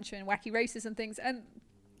Bear Bunch and Wacky Races and things. And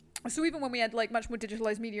so even when we had like much more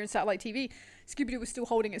digitalized media and satellite TV, Scooby-Doo was still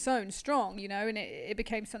holding its own strong, you know, and it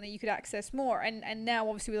became something you could access more. And now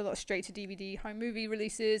obviously with a lot of straight to DVD home movie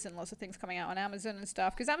releases and lots of things coming out on Amazon and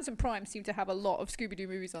stuff, because Amazon Prime seem to have a lot of Scooby-Doo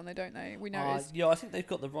movies on there, don't they? We noticed. Yeah, I think they've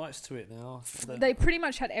got the rights to it now. They pretty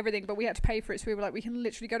much had everything, but we had to pay for it. So we were like, we can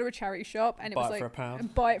literally go to a charity shop and it was like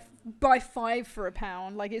buy it for £1. Buy 5 for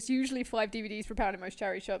 £1. Like it's usually 5 DVDs for £1 in most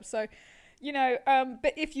charity shops. So, you know,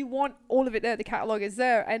 but if you want all of it there, the catalogue is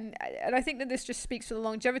there. And I think that this just speaks to the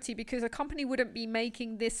longevity, because a company wouldn't be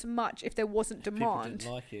making this much if there wasn't demand.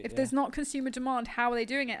 If there's not consumer demand, how are they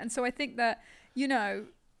doing it? And so I think that, you know,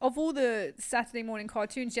 of all the Saturday morning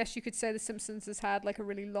cartoons, yes, you could say The Simpsons has had like a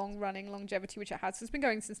really long-running longevity, which it has. It's been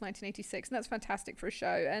going since 1986, and that's fantastic for a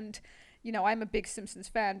show. And, you know, I'm a big Simpsons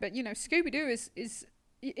fan, but, you know, Scooby-Doo is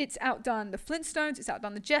it's outdone the Flintstones, it's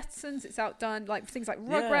outdone the Jetsons, it's outdone like things like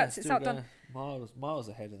Rugrats, it's outdone miles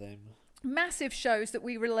ahead of them. Massive shows that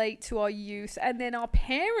we relate to our youth, and then our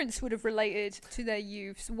parents would have related to their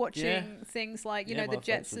youths watching things like, you know, the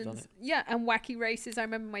Jetsons, and Wacky Races. I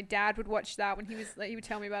remember my dad would watch that when he was like, he would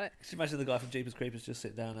tell me about it. Can you imagine the guy from Jeepers Creepers just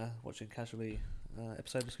sitting down watching casually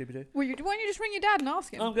episode of Scooby-Doo? Why don't you just ring your dad and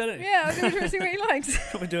ask him? I'm going to. Yeah, I was going to see what he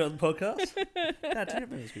likes. Can we do it on the podcast? Dad, do you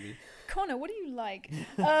remember Scooby-Doo? Connor, what do you like?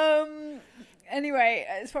 Anyway,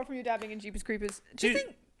 apart from your dad being in Jeepers Creepers, do you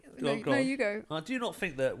think... No, you go. Do you not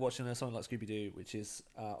think that watching something like Scooby-Doo, which is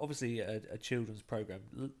obviously a children's program,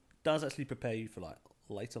 does actually prepare you for like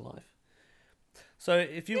later life? So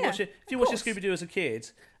if you watch Scooby-Doo as a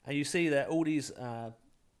kid and you see that all these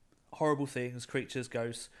horrible things, creatures,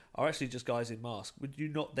 ghosts, are actually just guys in masks, would you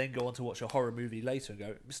not then go on to watch a horror movie later and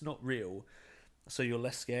go, it's not real, so you're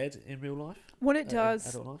less scared in real life? What it does,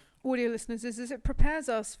 adult life? Audio listeners, is it prepares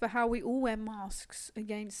us for how we all wear masks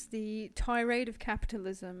against the tirade of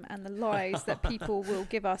capitalism and the lies that people will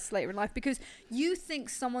give us later in life. Because you think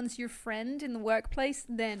someone's your friend in the workplace,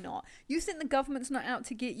 they're not. You think the government's not out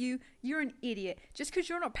to get you, you're an idiot. Just because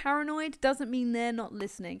you're not paranoid doesn't mean they're not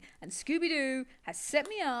listening. And Scooby-Doo has set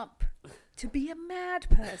me up to be a mad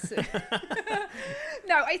person.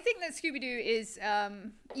 No, I think that Scooby-Doo is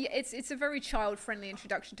it's a very child-friendly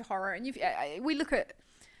introduction to horror. And we look at,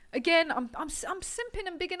 again, I'm simping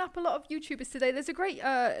and bigging up a lot of YouTubers today. There's a great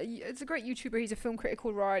YouTuber. He's a film critic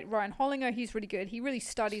called Ryan Hollinger. He's really good. He really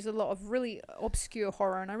studies a lot of really obscure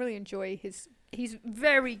horror, and I really enjoy his. He's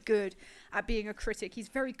very good at being a critic. He's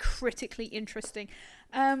very critically interesting,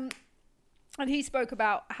 and he spoke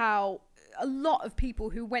about how a lot of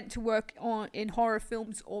people who went to work in horror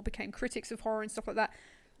films or became critics of horror and stuff like that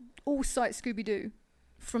all cite Scooby-Doo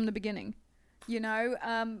from the beginning. You know,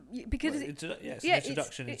 because it's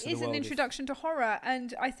an introduction to horror.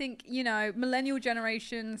 And I think, you know, millennial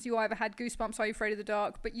generations, you either had Goosebumps, Are You Afraid of the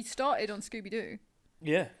Dark, but you started on Scooby-Doo.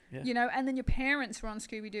 Yeah. You know, and then your parents were on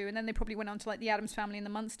Scooby-Doo, and then they probably went on to like the Addams Family and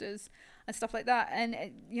the Munsters and stuff like that. And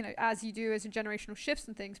you know, as you do as a generational shifts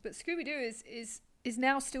and things, but Scooby-Doo is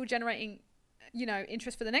now still generating, you know,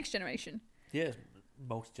 interest for the next generation. Yeah, it's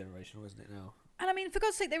multi-generational, isn't it now? And I mean, for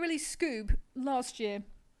God's sake, they released Scoob last year,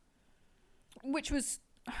 which was,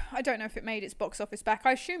 I don't know if it made its box office back.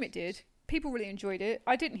 I assume it did. People really enjoyed it.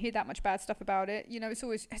 I didn't hear that much bad stuff about it. You know,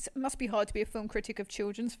 it must be hard to be a film critic of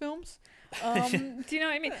children's films. Do you know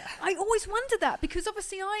what I mean? I always wonder that, because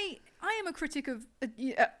obviously I am a critic of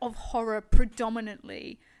horror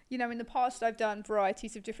predominantly. You know, in the past I've done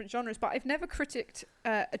varieties of different genres, but I've never critiqued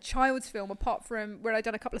a child's film, apart from where I've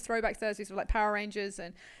done a couple of throwback Thursdays with like Power Rangers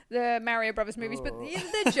and the Mario Brothers movies. But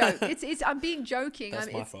they're joke. It's I'm being joking.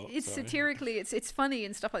 That's my fault. It's satirically, it's funny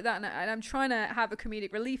and stuff like that. And I'm trying to have a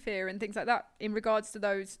comedic relief here and things like that in regards to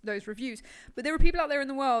those reviews. But there are people out there in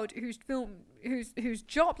the world whose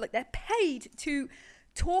job, like, they're paid to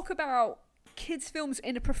talk about kids' films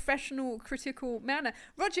in a professional, critical manner.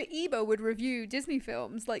 Roger Ebert would review Disney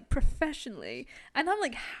films like professionally, and I'm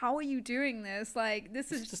like, how are you doing this? Like,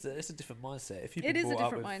 this is just it's a different mindset. If you've been brought a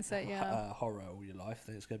different up with mindset, horror all your life,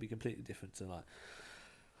 then it's going to be completely different to like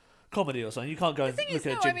comedy or something. You can't go and look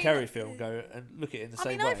at a Jim Carrey film, go and look at it in the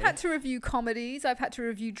same way. I've had to review comedies, I've had to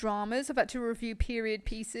review dramas, I've had to review period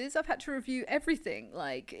pieces, I've had to review everything.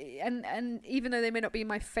 Like, and even though they may not be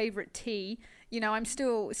my favorite tea, You know, I'm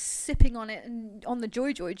still sipping on it and on the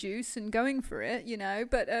Joy juice and going for it, you know.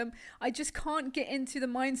 But I just can't get into the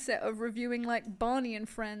mindset of reviewing like Barney and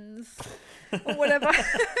Friends or whatever.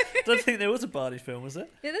 I don't think there was a Barney film, was there?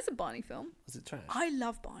 Yeah, there's a Barney film. Was it trash? I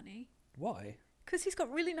love Barney. Why? Because he's got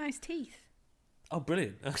really nice teeth. Oh,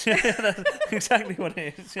 brilliant. That's exactly what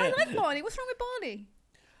it is. Yeah. I like Barney. What's wrong with Barney?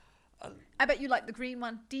 I bet you like the green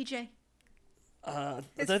one, DJ. I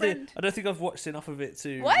don't think I've watched enough of it to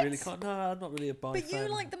really. No, I'm not really a Barney fan. But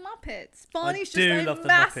you like the Muppets. Barney's I do just love a the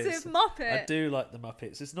massive Muppets. Muppet. I do like the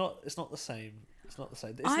Muppets. It's not the same. It's not the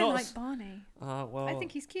same. It's I not like Barney. Well, I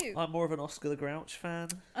think he's cute. I'm more of an Oscar the Grouch fan.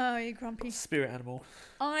 Oh, you're grumpy. Spirit animal.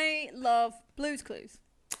 I love Blue's Clues.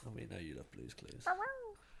 Oh, we know you love Blue's Clues.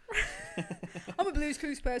 I'm a Blue's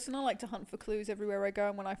Clues person. I like to hunt for clues everywhere I go,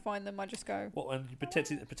 and when I find them, I just go. What, when you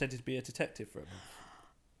pretended to be a detective for a month?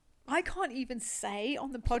 I can't even say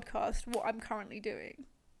on the podcast what I'm currently doing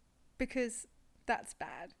because that's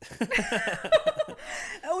bad.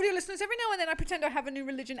 Audio listeners, every now and then I pretend I have a new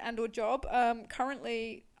religion and or job.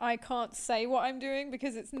 Currently, I can't say what I'm doing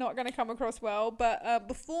because it's not going to come across well. But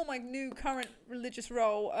before my new current religious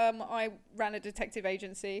role, I ran a detective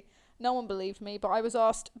agency. No one believed me, but I was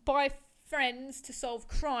asked by friends to solve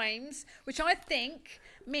crimes, which I think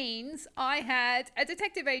means I had a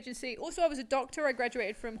detective agency. Also, I was a doctor. I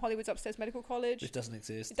graduated from Hollywood's Upstairs Medical College. Which doesn't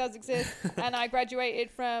exist. It does exist. And I graduated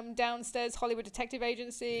from Downstairs Hollywood Detective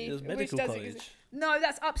Agency. It was medical college. No,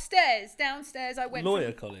 that's upstairs. Downstairs, I went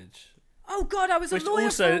Lawyer college. Oh, God, I was a lawyer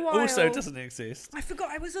for a while. Also doesn't exist. I forgot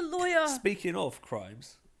I was a lawyer. Speaking of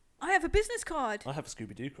crimes. I have a business card. I have a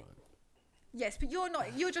Scooby-Doo crime. Yes, but you're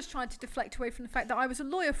not. You're just trying to deflect away from the fact that I was a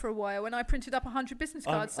lawyer for a while and I printed up 100 business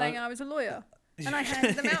cards saying I was a lawyer. And I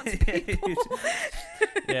handed them out to people.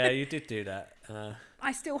 Yeah, you did do that.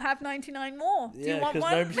 I still have 99 more. Do you want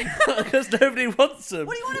one? Because nobody wants them.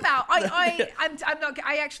 What are you on about? I'm not.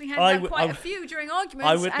 I actually handed out quite a few during arguments.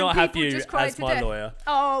 I would not have you just cried as to my death. lawyer.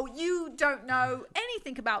 Oh, you don't know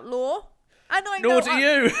anything about law, and I know. Nor do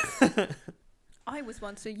you. I was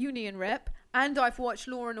once a union rep, and I've watched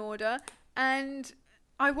Law and Order, and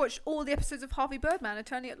I watched all the episodes of Harvey Birdman,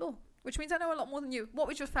 Attorney at Law, which means I know a lot more than you. What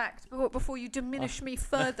was your fact before you diminish me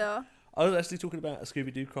further? I was actually talking about a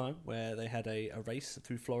Scooby-Doo crime where they had a race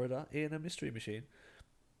through Florida in a mystery machine.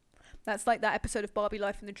 That's like that episode of Barbie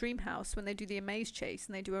Life in the Dream House when they do the Amaze chase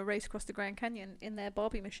and they do a race across the Grand Canyon in their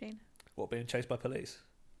Barbie machine. What, being chased by police?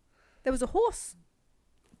 There was a horse.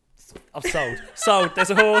 I'm sold. Sold. There's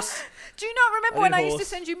a horse. Do you not remember when I used to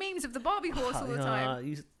send you memes of the Barbie horse all the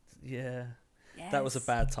time? Yeah. Yes. That was a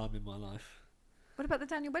bad time in my life. What about the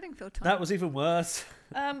Daniel Bedingfield time? That was even worse.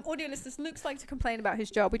 Audio listeners, Luke's like to complain about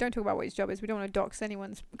his job. We don't talk about what his job is. We don't want to dox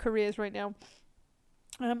anyone's careers right now.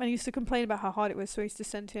 And he used to complain about how hard it was, so I used to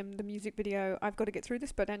send him the music video, I've Got to Get Through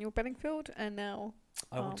This by Daniel Bedingfield, and now...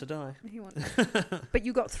 I want to die. He wants But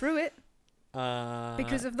you got through it.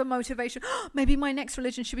 Because of the motivation. Maybe my next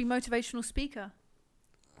religion should be motivational speaker.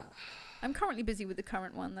 I'm currently busy with the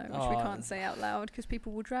current one, though, which we can't say out loud because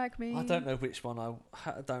people will drag me. I don't know which one I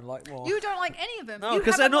don't like more. You don't like any of them. No,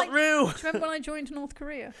 because they're not real. Do you remember when I joined North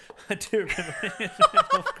Korea? I do remember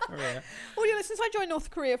North Korea. Well, yeah, since I joined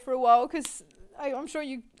North Korea for a while, because I'm sure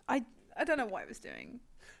you... I don't know what I was doing.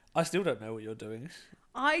 I still don't know what you're doing.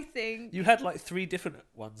 I think... You had like 3 different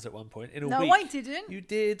ones at one point in a week. No, I didn't. You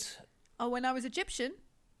did. Oh, when I was Egyptian.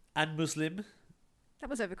 And Muslim. That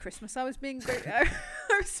was over Christmas. I was being very...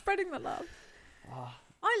 I was spreading the love.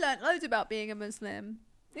 I learnt loads about being a Muslim.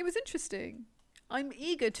 It was interesting. I'm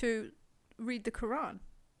eager to read the Quran.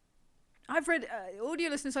 I've read, audio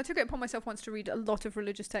listeners, I took it upon myself once to read a lot of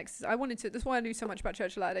religious texts. I wanted to, that's why I knew so much about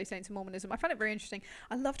Church of Latter-day Saints and Mormonism. I found it very interesting.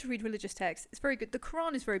 I love to read religious texts. It's very good. The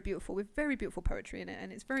Quran is very beautiful with very beautiful poetry in it,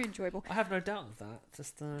 and it's very enjoyable. I have no doubt of that.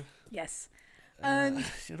 Just yes. And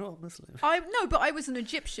you're not a Muslim. No, but I was an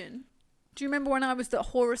Egyptian. Do you remember when I was the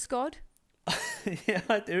Horus god? Yeah,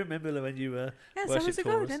 I do remember when you were Yes, I was a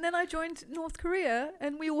god. And then I joined North Korea,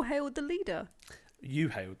 and we all hailed the leader. You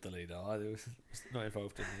hailed the leader. I was not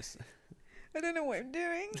involved in this. I don't know what I'm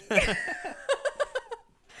doing.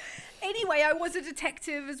 Anyway, I was a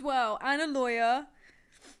detective as well, and a lawyer,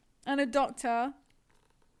 and a doctor,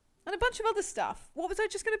 and a bunch of other stuff. What was I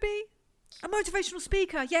just going to be? A motivational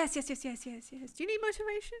speaker. Yes. Do you need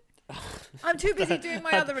motivation? I'm too busy doing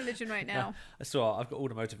my other religion right now. So I've got all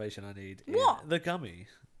the motivation I need. What? The gummy.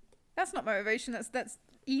 That's not motivation. That's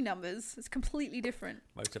E-numbers. It's completely different.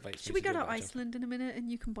 Should we go to Iceland in a minute and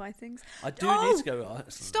you can buy things? I do need to go to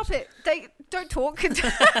Iceland. Stop it. Don't talk. Just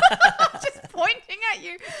pointing at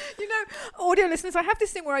you. You know, audio listeners, I have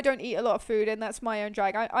this thing where I don't eat a lot of food, and that's my own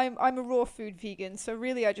drag. I'm a raw food vegan, so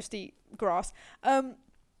really I just eat grass.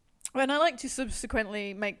 And I like to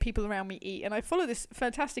subsequently make people around me eat. And I follow this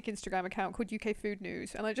fantastic Instagram account called UK Food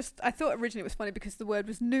News. And I thought originally it was funny because the word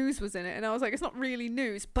news was in it. And I was like, it's not really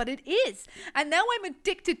news, but it is. And now I'm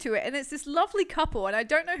addicted to it. And it's this lovely couple. And I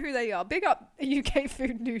don't know who they are. Big up UK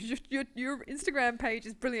Food News. Your Instagram page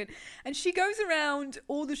is brilliant. And she goes around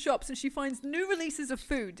all the shops and she finds new releases of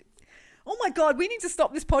food. Oh my God, we need to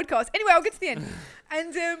stop this podcast. Anyway, I'll get to the end.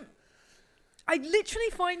 And I literally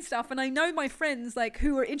find stuff, and I know my friends like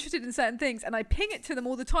who are interested in certain things, and I ping it to them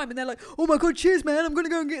all the time, and they're like, "Oh my God, cheers, man! I'm gonna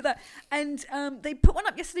go and get that." And they put one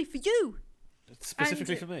up yesterday for you,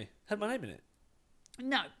 specifically for me. Had my name in it.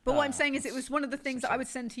 No, but what I'm saying is, it was one of the things that I would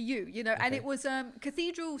send to you. You know, and it was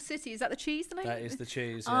Cathedral City. Is that the cheese? The name? That is the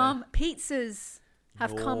cheese. Yeah. Pizzas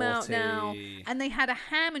have come out now, and they had a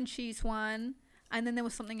ham and cheese one. And then there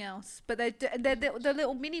was something else. But they're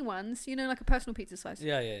little mini ones, you know, like a personal pizza size.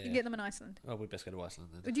 Yeah. You can get them in Iceland. Oh, we best go to Iceland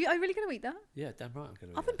then. Are you really going to eat that? Yeah, damn right I'm going to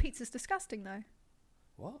eat Oven pizza's disgusting, though.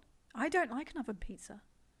 What? I don't like an oven pizza.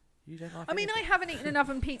 You don't like I haven't eaten an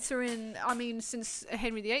oven pizza since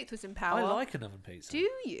Henry VIII was in power. I like an oven pizza. Do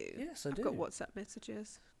you? Yes, I do. I've got WhatsApp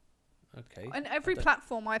messages. Okay. On every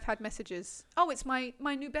platform I've had messages. Oh, it's my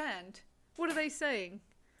new band. What are they saying?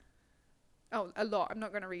 Oh, a lot. I'm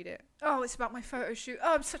not going to read it. Oh, it's about my photo shoot.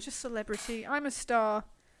 Oh, I'm such a celebrity. I'm a star.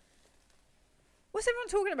 What's everyone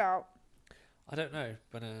talking about? I don't know,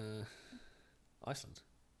 but Iceland.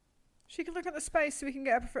 She can look at the space so we can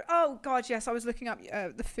get up. Oh, God, yes. I was looking up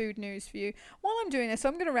the food news for you. While I'm doing this,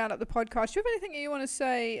 I'm going to round up the podcast. Do you have anything you want to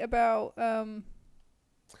say about...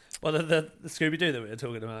 Well, the Scooby-Doo that we were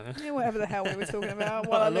talking about. Yeah, whatever the hell we were talking about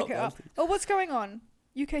while I look it up. Oh, what's going on?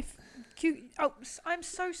 Oh, I'm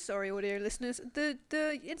so sorry, audio listeners. The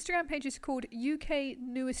Instagram page is called UK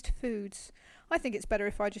Newest Foods. I think it's better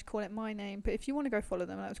if I just call it my name, but if you want to go follow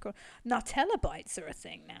them, that's called Nutella Bites are a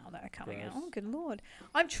thing now that are coming out. Oh, good Lord.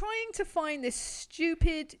 I'm trying to find this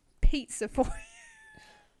stupid pizza for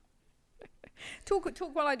you. Talk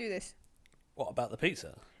while I do this. What, about the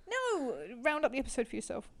pizza? No, round up the episode for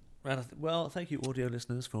yourself. Well, thank you, audio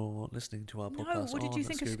listeners, for listening to our podcast. No, what did you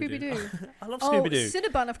think of Scooby-Doo? I love Scooby-Doo.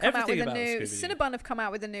 Cinnabon have come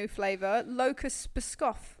out with a new flavour, Locust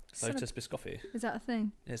Biscoff. Lotus Biscoffy. Is that a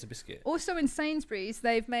thing? Yeah, it's a biscuit. Also in Sainsbury's,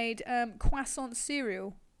 they've made croissant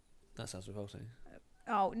cereal. That sounds revolting.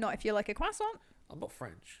 Oh, not if you like a croissant. I'm not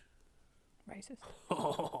French. Racist.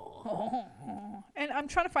 And I'm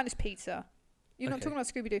trying to find this pizza. You're not talking about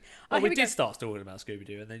Scooby-Doo. Oh, we did start talking about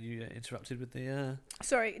Scooby-Doo, and then you interrupted with the...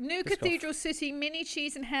 Sorry, New Cathedral City mini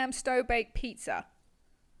cheese and ham stove-baked pizza.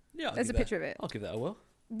 Yeah, there's a picture of it. I'll give that a whirl.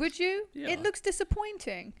 Would you? Yeah. It looks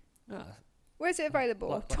disappointing. Where's it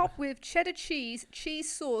available? Top with cheddar cheese,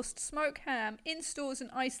 cheese-sauced smoked ham, in stores in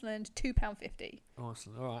Iceland, £2.50.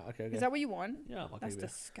 Iceland, all right, okay. Is that what you want? Yeah, That's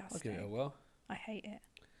disgusting. I'll give it a whirl. I hate it.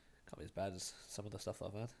 Can't be as bad as some of the stuff that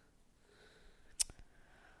I've had.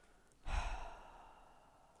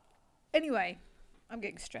 Anyway, I'm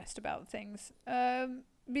getting stressed about things.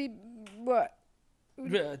 What?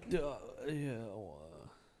 Yeah.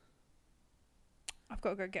 I've got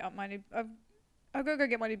to go get up my new... I've got to go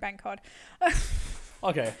get my new bank card.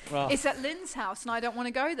 Okay, well... It's at Lynn's house and I don't want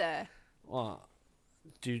to go there. What?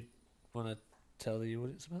 Do you want to tell the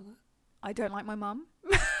audience about that? I don't like my mum.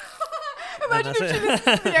 Imagine if she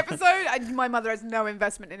listens to the episode. My mother has no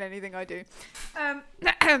investment in anything I do.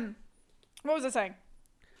 What was I saying?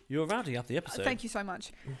 You're rounding up the episode. Thank you so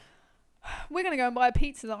much. We're going to go and buy a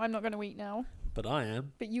pizza that I'm not going to eat now. But I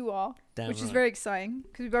am. But you are. Damn which right. is very exciting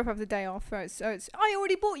because we both have the day off. So it's. I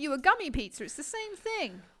already bought you a gummy pizza. It's the same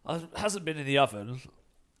thing. It hasn't been in the oven.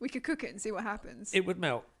 We could cook it and see what happens. It would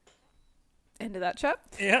melt. End of that chat.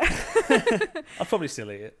 Yeah. I'll probably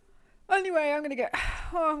still eat it. Anyway, I'm going to get...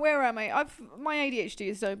 Oh, where am I? My ADHD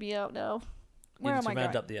is zoning out now. Where am I going? You need to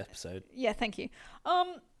round up the episode. Yeah, thank you.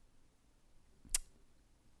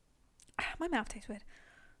 My mouth tastes weird.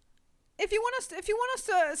 If you want us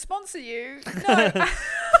to sponsor you, no. I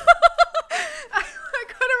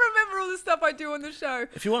gotta remember all the stuff I do on the show.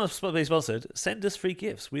 If you want us to be sponsored, send us free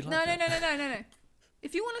gifts. We like that. No.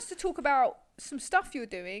 If you want us to talk about some stuff you're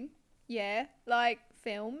doing, yeah, like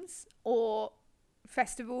films or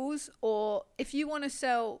festivals, or if you want to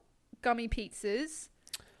sell gummy pizzas,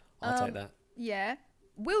 I'll take that. Yeah.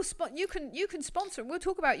 You can sponsor. We'll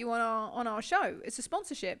talk about you on our show. It's a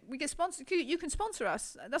sponsorship. We get sponsored. You can sponsor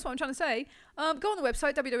us. That's what I'm trying to say. Go on the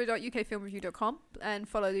website www.ukfilmreview.com and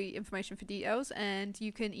follow the information for details. And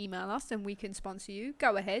you can email us and we can sponsor you.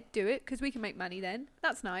 Go ahead, do it because we can make money then.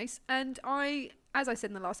 That's nice. And as I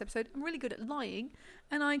said in the last episode, I'm really good at lying,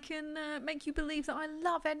 and I can make you believe that I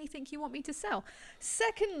love anything you want me to sell.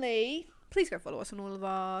 Secondly, please go follow us on all of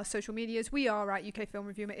our social medias. We are at UK Film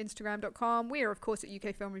Review at Instagram.com. We are, of course, at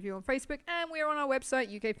UK Film Review on Facebook. And we are on our website,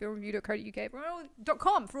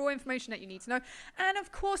 ukfilmreview.co.uk, for all information that you need to know. And,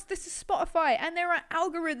 of course, this is Spotify. And there are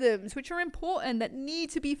algorithms, which are important, that need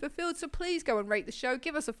to be fulfilled. So please go and rate the show.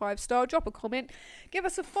 Give us a 5-star. Drop a comment. Give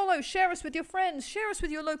us a follow. Share us with your friends. Share us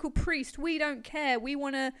with your local priest. We don't care. We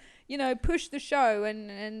want to, push the show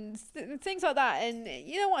and things like that. And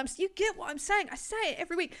you get what I'm saying. I say it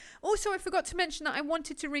every week. Also, I forgot to mention that I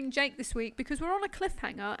wanted to ring Jake this week because we're on a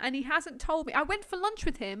cliffhanger and he hasn't told me. I went for lunch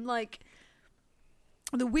with him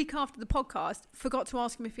the week after the podcast. Forgot to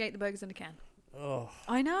ask him if he ate the burgers in a can. Oh,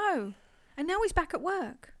 I know. And now he's back at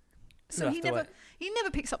work. So he never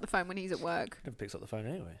picks up the phone when he's at work. Never picks up the phone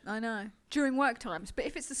anyway. I know. During work times. But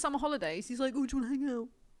if it's the summer holidays, he's like, oh, do you want to hang out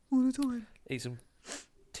all the time? Eat some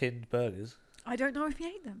tinned burgers. I don't know if he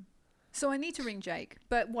ate them. So I need to ring Jake.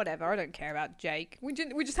 But whatever, I don't care about Jake. We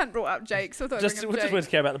just hadn't brought up Jake, so I thought I'd ring up Jake. Just want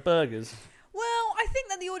to care about the burgers. Well, I think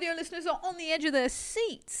that the audio listeners are on the edge of their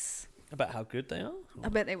seats. About how good they are? I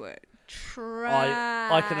bet they were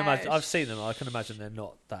trash. I can imagine. I've seen them. I can imagine they're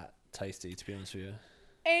not that tasty, to be honest with you.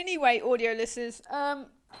 Anyway, audio listeners, I'm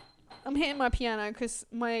hitting my piano because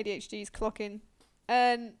my ADHD is clocking.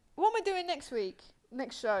 And what am I doing next week?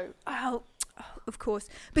 Next show? Oh, of course.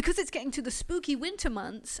 Because it's getting to the spooky winter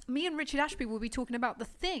months, me and Richard Ashby will be talking about The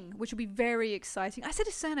Thing, which will be very exciting. I said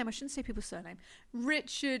his surname. I shouldn't say people's surname.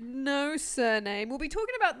 Richard, no surname. We'll be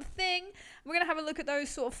talking about The Thing. We're going to have a look at those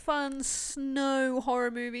sort of fun snow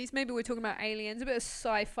horror movies. Maybe we're talking about aliens, a bit of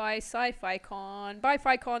sci-fi con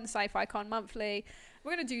monthly.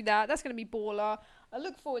 We're going to do that. That's going to be baller. I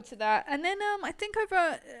look forward to that. And then I think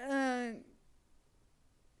over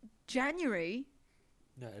January...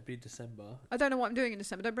 No, it'd be December. I don't know what I'm doing in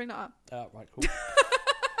December. Don't bring that up. Right, cool.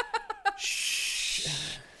 Shh.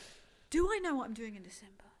 Do I know what I'm doing in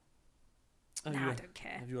December? I don't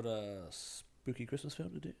care. Have you got a spooky Christmas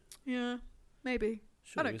film to do? Yeah, maybe.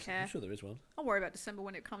 I don't care. I'm sure there is one. I'll worry about December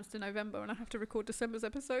when it comes to November and I have to record December's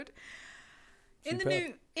episode.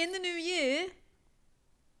 Superb. In the new year,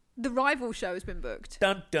 the Rival show has been booked.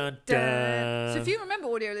 Dun, dun, dun. So if you remember,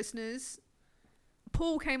 audio listeners,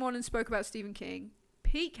 Paul came on and spoke about Stephen King.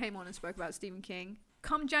 Pete came on and spoke about Stephen King.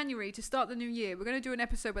 Come January, to start the new year, we're going to do an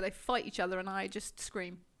episode where they fight each other and I just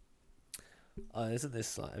scream. Isn't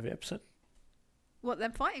this like every episode? What,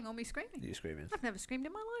 them fighting or me screaming? You screaming. I've never screamed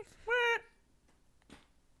in my life.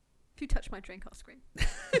 If you touch my drink, I'll scream.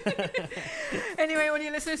 Anyway,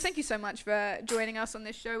 audio listeners, thank you so much for joining us on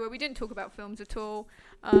this show where we didn't talk about films at all.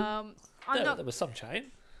 There was some chat.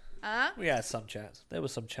 We had some chat. There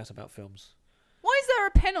was some chat about films. Why is there a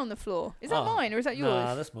pen on the floor? Is that mine or is that yours?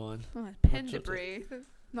 Nah, that's mine. Oh, pen debris.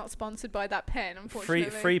 Not sponsored by that pen, unfortunately.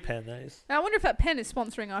 Free pen, that is. Now, I wonder if that pen is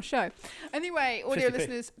sponsoring our show. Anyway, audio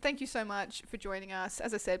listeners, thank you so much for joining us.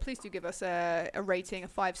 As I said, please do give us a rating, a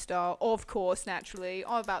 5-star, of course, naturally,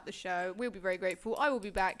 about the show. We'll be very grateful. I will be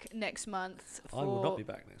back next month. I will not be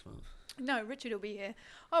back next month. No, Richard will be here.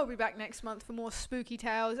 I'll be back next month for more spooky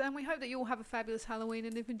tales, and we hope that you all have a fabulous Halloween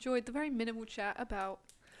and have enjoyed the very minimal chat about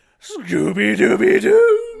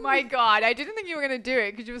Scooby-Dooby-Doo. My God, I didn't think you were going to do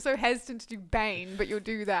it because you were so hesitant to do Bane, but you'll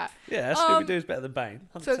do that. Yeah, Scooby-Doo is better than Bane.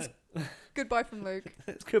 100%. So it's goodbye from Luke.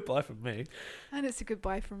 It's goodbye from me. And it's a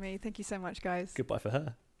goodbye from me. Thank you so much, guys. Goodbye for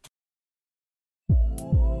her.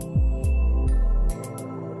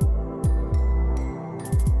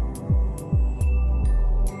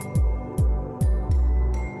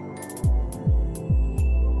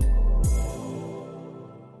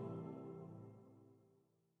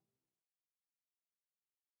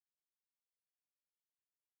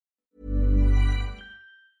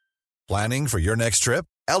 Planning for your next trip?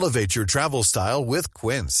 Elevate your travel style with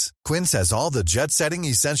Quince. Quince has all the jet-setting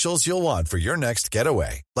essentials you'll want for your next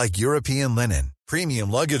getaway, like European linen,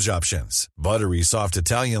 premium luggage options, buttery soft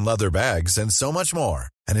Italian leather bags, and so much more.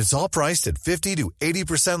 And it's all priced at 50 to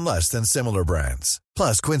 80% less than similar brands.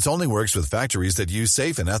 Plus, Quince only works with factories that use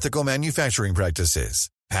safe and ethical manufacturing practices.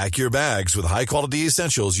 Pack your bags with high-quality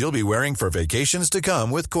essentials you'll be wearing for vacations to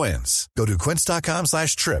come with Quince. Go to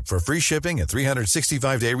quince.com/trip for free shipping and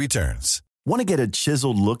 365-day returns. Want to get a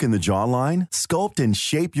chiseled look in the jawline? Sculpt and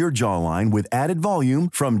shape your jawline with added volume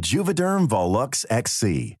from Juvederm Volux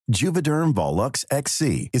XC. Juvederm Volux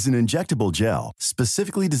XC is an injectable gel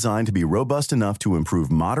specifically designed to be robust enough to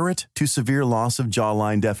improve moderate to severe loss of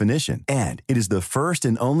jawline definition. And it is the first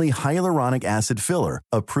and only hyaluronic acid filler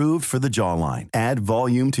approved for the jawline. Add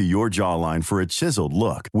volume to your jawline for a chiseled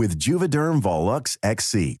look with Juvederm Volux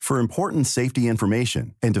XC. For important safety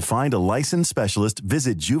information and to find a licensed specialist,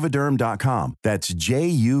 visit Juvederm.com. That's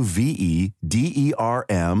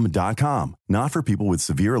Juvederm.com. Not for people with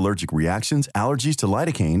severe allergic reactions, allergies to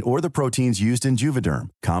lidocaine, or the proteins used in Juvederm.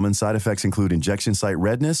 Common side effects include injection site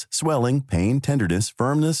redness, swelling, pain, tenderness,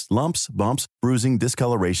 firmness, lumps, bumps, bruising,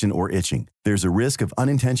 discoloration, or itching. There's a risk of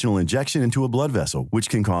unintentional injection into a blood vessel, which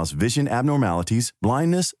can cause vision abnormalities,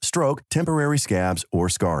 blindness, stroke, temporary scabs, or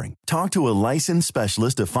scarring. Talk to a licensed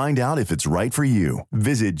specialist to find out if it's right for you.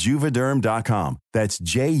 Visit Juvederm.com. That's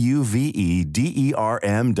JUVEDERM.com.